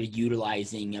systems that you're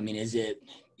utilizing? I mean, is it,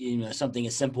 something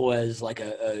as simple as like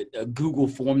a Google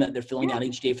form that they're filling out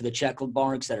each day for the check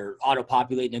marks that are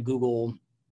auto-populating a Google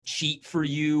sheet for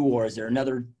you? Or is there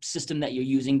another system that you're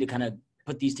using to kind of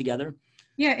put these together?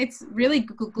 Yeah, it's really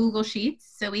Google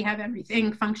Sheets. So we have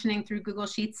everything functioning through Google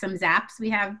Sheets, some Zaps we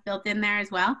have built in there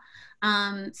as well.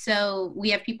 So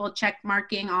we have people check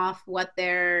marking off what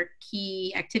their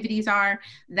key activities are.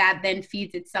 That then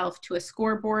feeds itself to a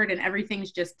scoreboard, and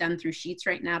everything's just done through Sheets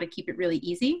right now to keep it really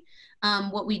easy.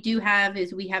 What we do have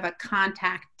is we have a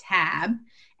contact tab,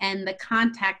 and the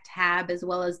contact tab, as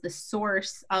well as the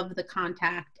source of the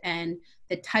contact and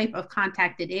the type of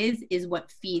contact it is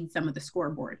what feeds some of the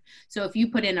scoreboard. So if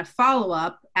you put in a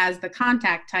follow-up as the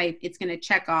contact type, it's going to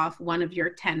check off one of your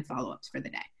 10 follow-ups for the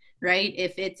day, right?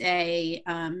 If it's a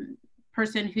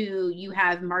person who you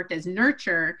have marked as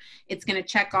nurture, it's going to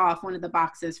check off one of the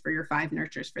boxes for your 5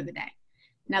 nurtures for the day.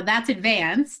 Now that's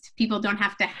advanced. People don't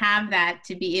have to have that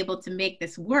to be able to make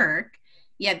this work.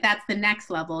 Yet that's the next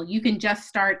level. You can just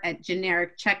start at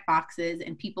generic check boxes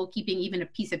and people keeping even a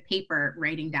piece of paper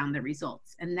writing down the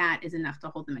results. And that is enough to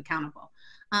hold them accountable.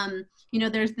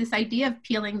 There's this idea of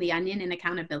peeling the onion in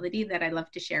accountability that I love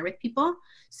to share with people.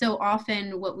 So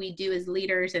often what we do as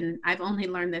leaders, and I've only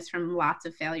learned this from lots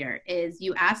of failure, is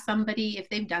you ask somebody if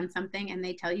they've done something and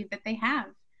they tell you that they have.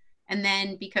 And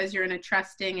then because you're in a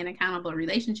trusting and accountable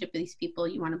relationship with these people,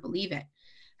 you want to believe it.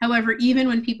 However, even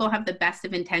when people have the best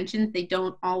of intentions, they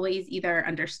don't always either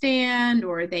understand,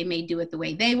 or they may do it the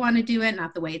way they want to do it,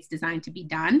 not the way it's designed to be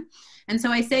done. And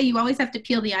so I say you always have to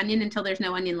peel the onion until there's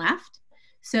no onion left.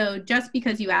 So just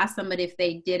because you ask somebody if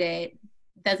they did it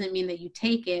doesn't mean that you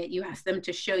take it. You ask them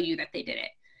to show you that they did it.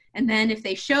 And then if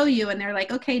they show you and they're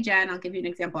like, okay, Jen, I'll give you an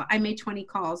example. I made 20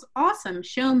 calls. Awesome.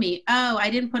 Show me. Oh, I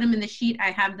didn't put them in the sheet.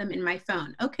 I have them in my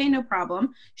phone. Okay, no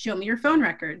problem. Show me your phone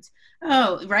records.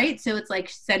 Oh, right. So it's like,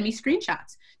 send me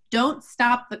screenshots. Don't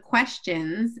stop the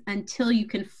questions until you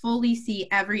can fully see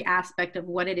every aspect of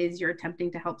what it is you're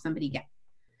attempting to help somebody get.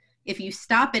 If you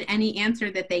stop at any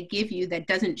answer that they give you that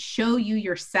doesn't show you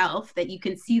yourself, that you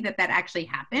can see that that actually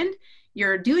happened,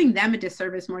 you're doing them a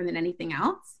disservice more than anything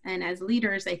else. And as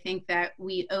leaders, I think that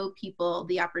we owe people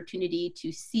the opportunity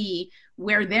to see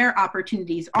where their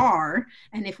opportunities are.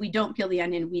 And if we don't peel the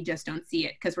onion, we just don't see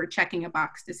it because we're checking a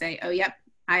box to say, oh, yep,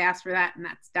 I asked for that and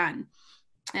that's done.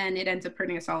 And it ends up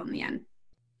hurting us all in the end.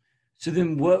 So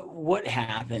then what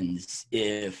happens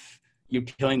if you're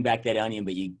peeling back that onion,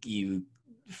 but you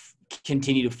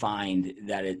continue to find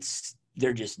that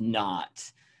they're just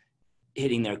not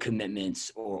hitting their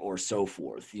commitments or so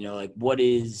forth? Like what are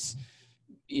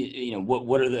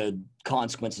the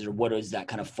consequences, or what does that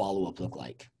kind of follow-up look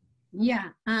like? Yeah.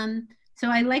 So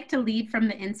I like to lead from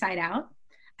the inside out.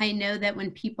 I know that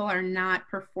when people are not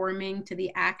performing to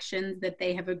the actions that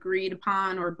they have agreed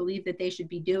upon or believe that they should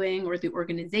be doing, or the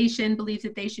organization believes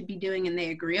that they should be doing and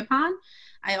they agree upon,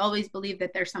 I always believe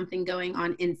that there's something going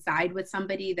on inside with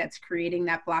somebody that's creating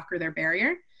that block or their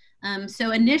barrier. So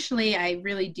initially, I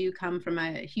really do come from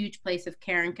a huge place of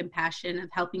care and compassion, of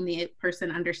helping the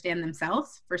person understand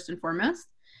themselves, first and foremost.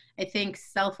 I think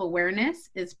self-awareness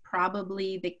is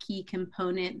probably the key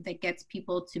component that gets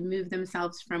people to move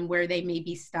themselves from where they may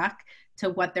be stuck to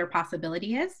what their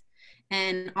possibility is.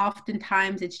 And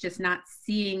oftentimes it's just not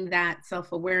seeing that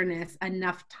self-awareness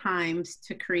enough times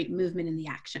to create movement in the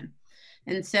action.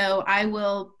 And so I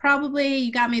will probably,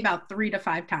 you got me about 3 to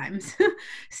 5 times.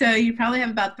 So you probably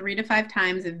have about 3 to 5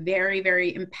 times of very,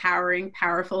 very empowering,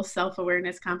 powerful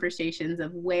self-awareness conversations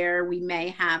of where we may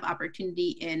have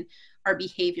opportunity in our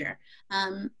behavior.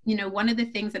 One of the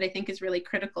things that I think is really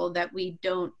critical that we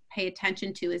don't pay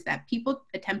attention to is that people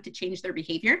attempt to change their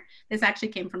behavior. This actually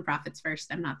came from Profits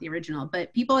First. I'm not the original,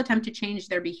 but people attempt to change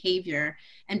their behavior,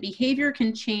 and behavior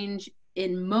can change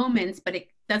in moments, but it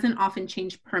doesn't often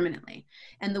change permanently.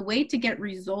 And the way to get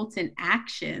results in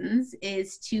actions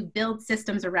is to build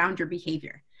systems around your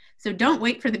behavior. So don't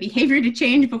wait for the behavior to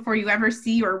change before you ever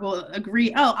see or will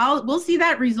agree, oh, we'll see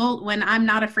that result when I'm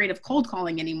not afraid of cold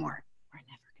calling anymore. We're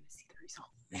never going to see the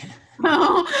result.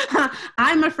 Oh,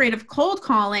 I'm afraid of cold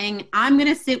calling. I'm going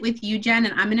to sit with you, Jen,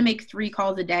 and I'm going to make 3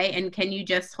 calls a day. And can you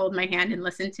just hold my hand and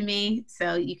listen to me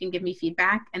so you can give me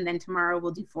feedback? And then tomorrow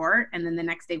we'll do 4. And then the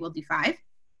next day we'll do 5.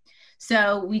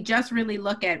 So we just really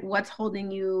look at what's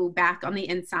holding you back on the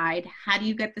inside. How do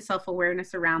you get the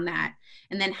self-awareness around that?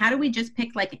 And then how do we just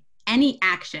pick like any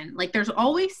action? Like there's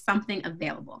always something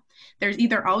available. There's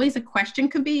either always a question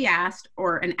could be asked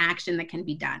or an action that can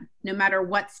be done, no matter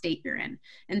what state you're in.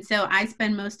 And so I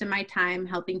spend most of my time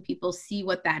helping people see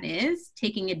what that is,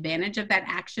 taking advantage of that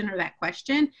action or that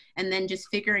question, and then just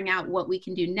figuring out what we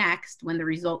can do next when the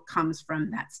result comes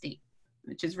from that state,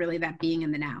 which is really that being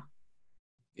in the now.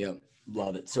 Yeah.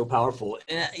 Love it. So powerful.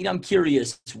 And I'm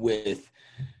curious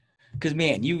because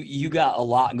man, you got a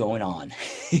lot going on,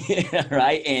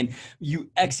 right? And you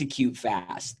execute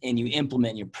fast and you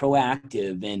implement, and you're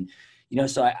proactive. And,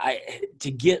 so I to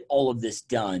get all of this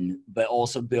done, but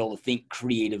also be able to think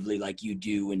creatively like you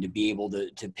do, and to be able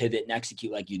to pivot and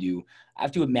execute like you do, I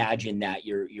have to imagine that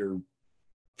you're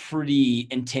pretty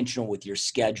intentional with your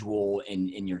schedule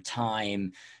and your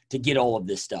time to get all of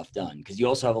this stuff done, because you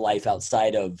also have a life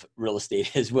outside of real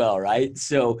estate as well, right?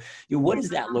 So what does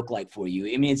that look like for you?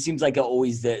 I mean, it seems like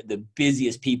always the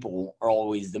busiest people are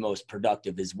always the most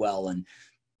productive as well. And,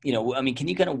 can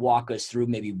you kind of walk us through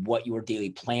maybe what your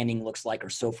daily planning looks like or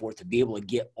so forth to be able to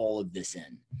get all of this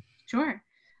in? Sure.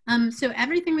 So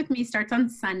everything with me starts on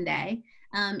Sunday.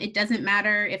 It doesn't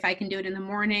matter if I can do it in the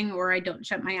morning or I don't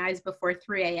shut my eyes before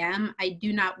 3 a.m. I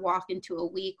do not walk into a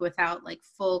week without like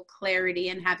full clarity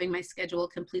and having my schedule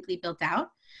completely built out.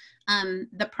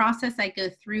 The process I go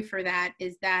through for that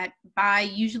is that by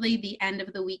usually the end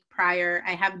of the week prior,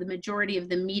 I have the majority of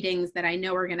the meetings that I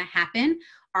know are going to happen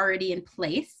already in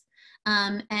place.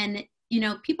 And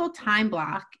people time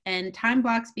block, and time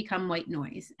blocks become white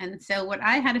noise. And so what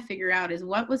I had to figure out is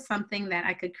what was something that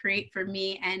I could create for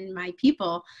me and my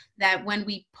people that when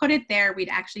we put it there, we'd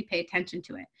actually pay attention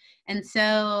to it. And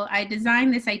so I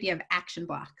designed this idea of action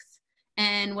blocks.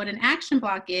 And what an action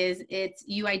block is, it's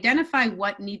you identify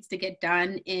what needs to get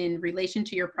done in relation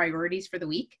to your priorities for the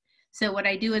week. So what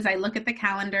I do is I look at the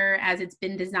calendar as it's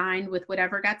been designed with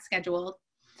whatever got scheduled.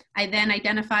 I then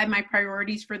identify my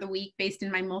priorities for the week based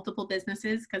in my multiple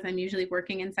businesses, because I'm usually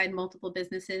working inside multiple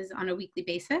businesses on a weekly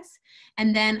basis.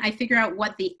 And then I figure out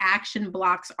what the action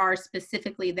blocks are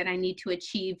specifically that I need to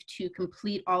achieve to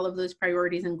complete all of those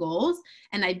priorities and goals.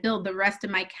 And I build the rest of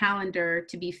my calendar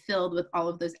to be filled with all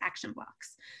of those action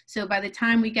blocks. So by the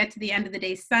time we get to the end of the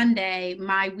day, Sunday,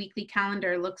 my weekly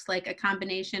calendar looks like a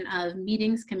combination of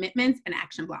meetings, commitments, and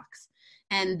action blocks.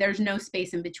 And there's no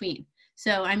space in between.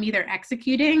 So I'm either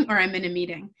executing or I'm in a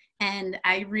meeting. And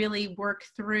I really work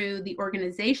through the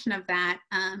organization of that.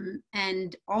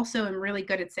 And also am really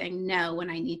good at saying no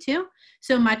when I need to,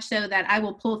 so much so that I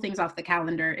will pull things off the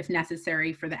calendar if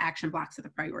necessary for the action blocks of the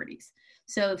priorities.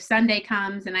 So if Sunday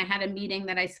comes and I had a meeting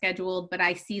that I scheduled, but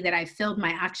I see that I filled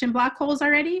my action block holes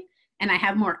already and I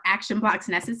have more action blocks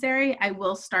necessary, I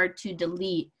will start to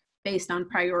delete based on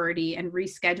priority and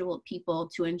reschedule people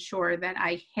to ensure that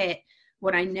I hit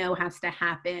what I know has to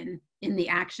happen in the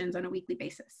actions on a weekly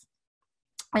basis.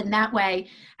 And that way,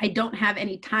 I don't have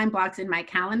any time blocks in my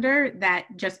calendar that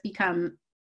just become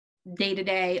day to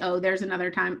day, oh, there's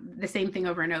another time, the same thing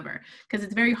over and over. Because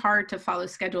it's very hard to follow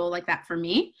schedule like that for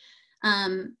me.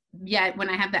 Yet when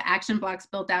I have the action blocks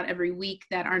built out every week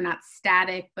that are not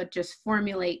static, but just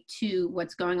formulate to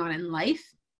what's going on in life,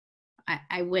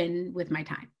 I win with my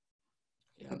time.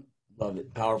 Yeah. Love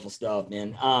it. Powerful stuff,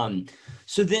 man.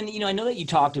 So then, I know that you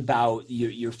talked about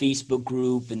your Facebook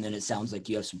group, and then it sounds like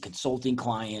you have some consulting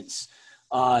clients.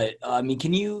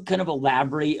 Can you kind of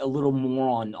elaborate a little more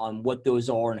on what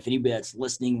those are? And if anybody that's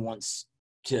listening wants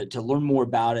to learn more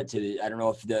about it, I don't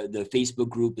know if the Facebook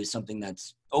group is something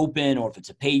that's open or if it's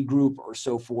a paid group or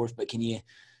so forth, but can you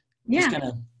just kind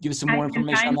of give us some more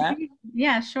information on that?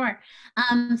 Yeah, sure.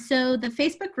 So the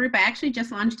Facebook group, I actually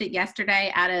just launched it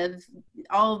yesterday out of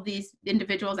all of these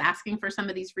individuals asking for some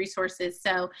of these resources.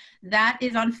 So that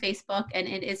is on Facebook, and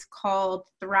it is called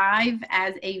Thrive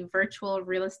as a Virtual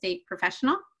Real Estate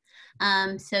Professional.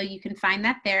 So you can find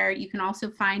that there. You can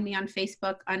also find me on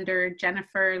Facebook under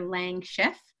Jennifer Lang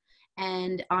Schiff,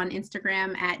 and on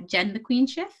Instagram at Jen the Queen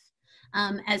Schiff.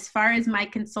 As far as my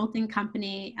consulting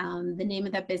company, the name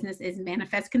of that business is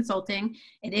Manifest Consulting.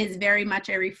 It is very much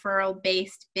a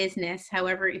referral-based business.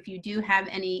 However, if you do have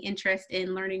any interest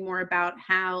in learning more about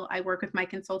how I work with my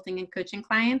consulting and coaching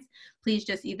clients, please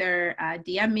just either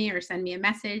DM me or send me a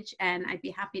message, and I'd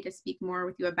be happy to speak more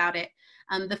with you about it.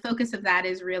 The focus of that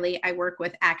is really, I work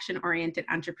with action-oriented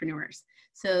entrepreneurs.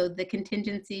 So the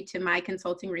contingency to my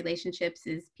consulting relationships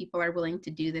is people are willing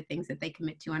to do the things that they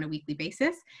commit to on a weekly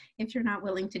basis. If you're not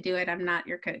willing to do it, I'm not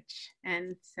your coach.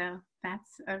 And so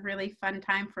that's a really fun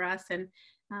time for us. And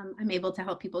I'm able to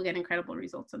help people get incredible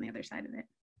results on the other side of it.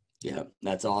 Yeah,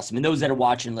 that's awesome. And those that are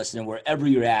watching and listening, wherever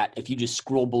you're at, if you just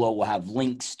scroll below, we'll have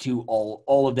links to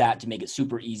all of that to make it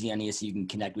super easy on you, so you can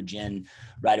connect with Jen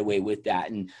right away with that.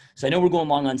 And so I know we're going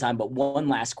long on time, but one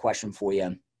last question for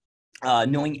you.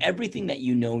 Knowing everything that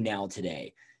you know now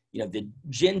today, the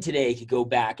Jen today could go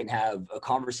back and have a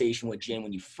conversation with Jen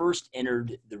when you first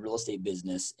entered the real estate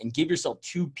business and give yourself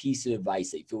 2 pieces of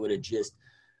advice that you feel would have just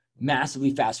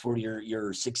massively fast forward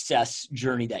your success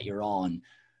journey that you're on.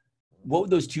 What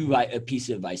would those 2 pieces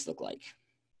of advice look like?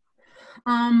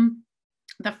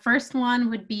 The first one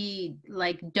would be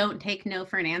don't take no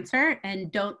for an answer,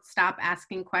 and don't stop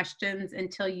asking questions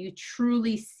until you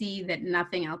truly see that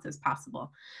nothing else is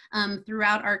possible.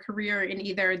 Throughout our career in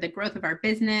either the growth of our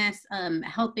business,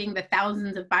 helping the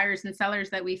thousands of buyers and sellers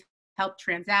that we've helped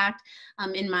transact,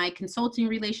 in my consulting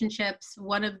relationships,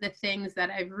 one of the things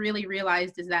that I've really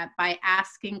realized is that by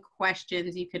asking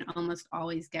questions, you can almost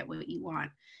always get what you want.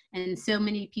 And so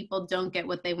many people don't get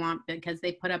what they want because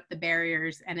they put up the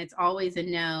barriers, and it's always a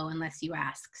no unless you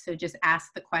ask. So just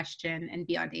ask the question and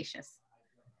be audacious.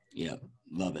 Yeah,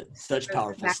 love it. Such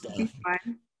powerful stuff.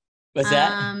 What's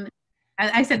that?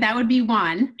 I said that would be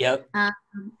one. Yep.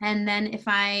 And then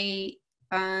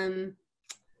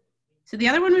so the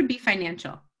other one would be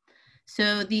financial.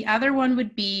 So the other one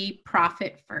would be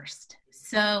profit first.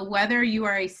 So whether you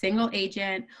are a single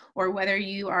agent or whether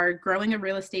you are growing a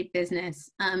real estate business,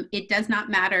 it does not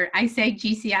matter. I say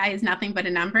GCI is nothing but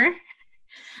a number.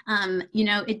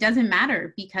 It doesn't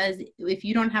matter, because if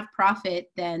you don't have profit,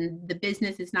 then the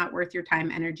business is not worth your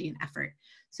time, energy, and effort.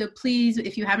 So please,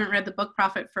 if you haven't read the book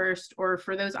Profit First, or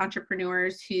for those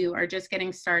entrepreneurs who are just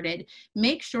getting started,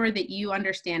 make sure that you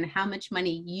understand how much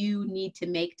money you need to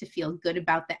make to feel good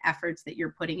about the efforts that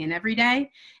you're putting in every day,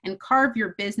 and carve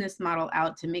your business model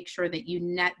out to make sure that you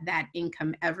net that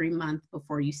income every month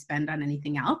before you spend on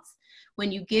anything else.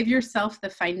 When you give yourself the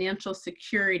financial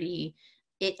security,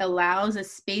 it allows a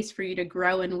space for you to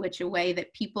grow in which a way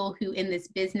that people who in this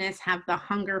business have the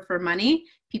hunger for money,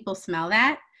 people smell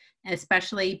that.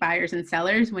 especially buyers and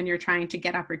sellers when you're trying to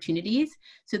get opportunities,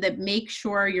 so that make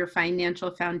sure your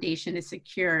financial foundation is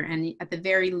secure. And at the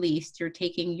very least, you're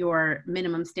taking your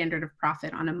minimum standard of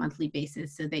profit on a monthly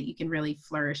basis so that you can really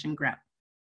flourish and grow.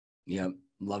 Yep.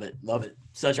 Love it. Love it.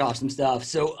 Such awesome stuff.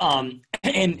 So,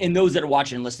 and those that are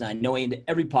watching and listening, I know I end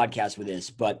every podcast with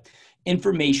this, but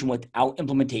information without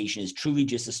implementation is truly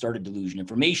just a start of delusion.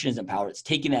 Information isn't power. It's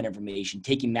taking that information,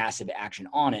 taking massive action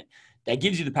on it. That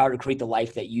gives you the power to create the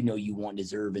life that you know you want and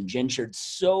deserve. And Jen shared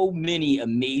so many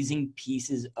amazing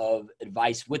pieces of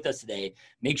advice with us today.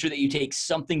 Make sure that you take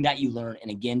something that you learn and,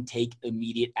 again, take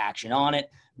immediate action on it.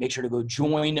 Make sure to go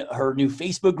join her new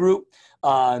Facebook group.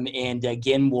 And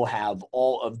again, we'll have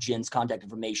all of Jen's contact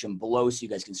information below so you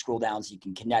guys can scroll down so you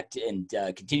can connect and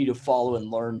continue to follow and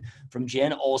learn from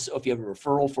Jen. Also, if you have a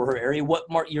referral for her area, what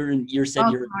Mark, you're said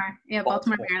Baltimore. you're Yeah,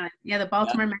 Baltimore, Maryland. Yeah, the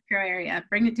Baltimore metro area.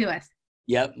 Bring it to us.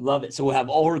 Yep, love it. So we'll have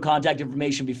all her contact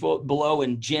information below.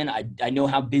 And Jen, I know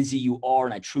how busy you are,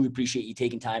 and I truly appreciate you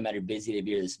taking time out of your busy day to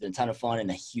be here. This has been a ton of fun and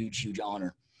a huge, huge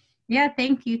honor. Yeah,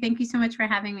 thank you. Thank you so much for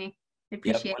having me. I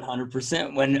appreciate it.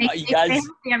 100%. When you stay guys,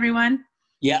 healthy, everyone.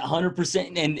 Yeah,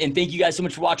 100%. And thank you guys so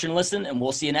much for watching and listening, and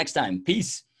we'll see you next time.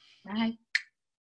 Peace. Bye.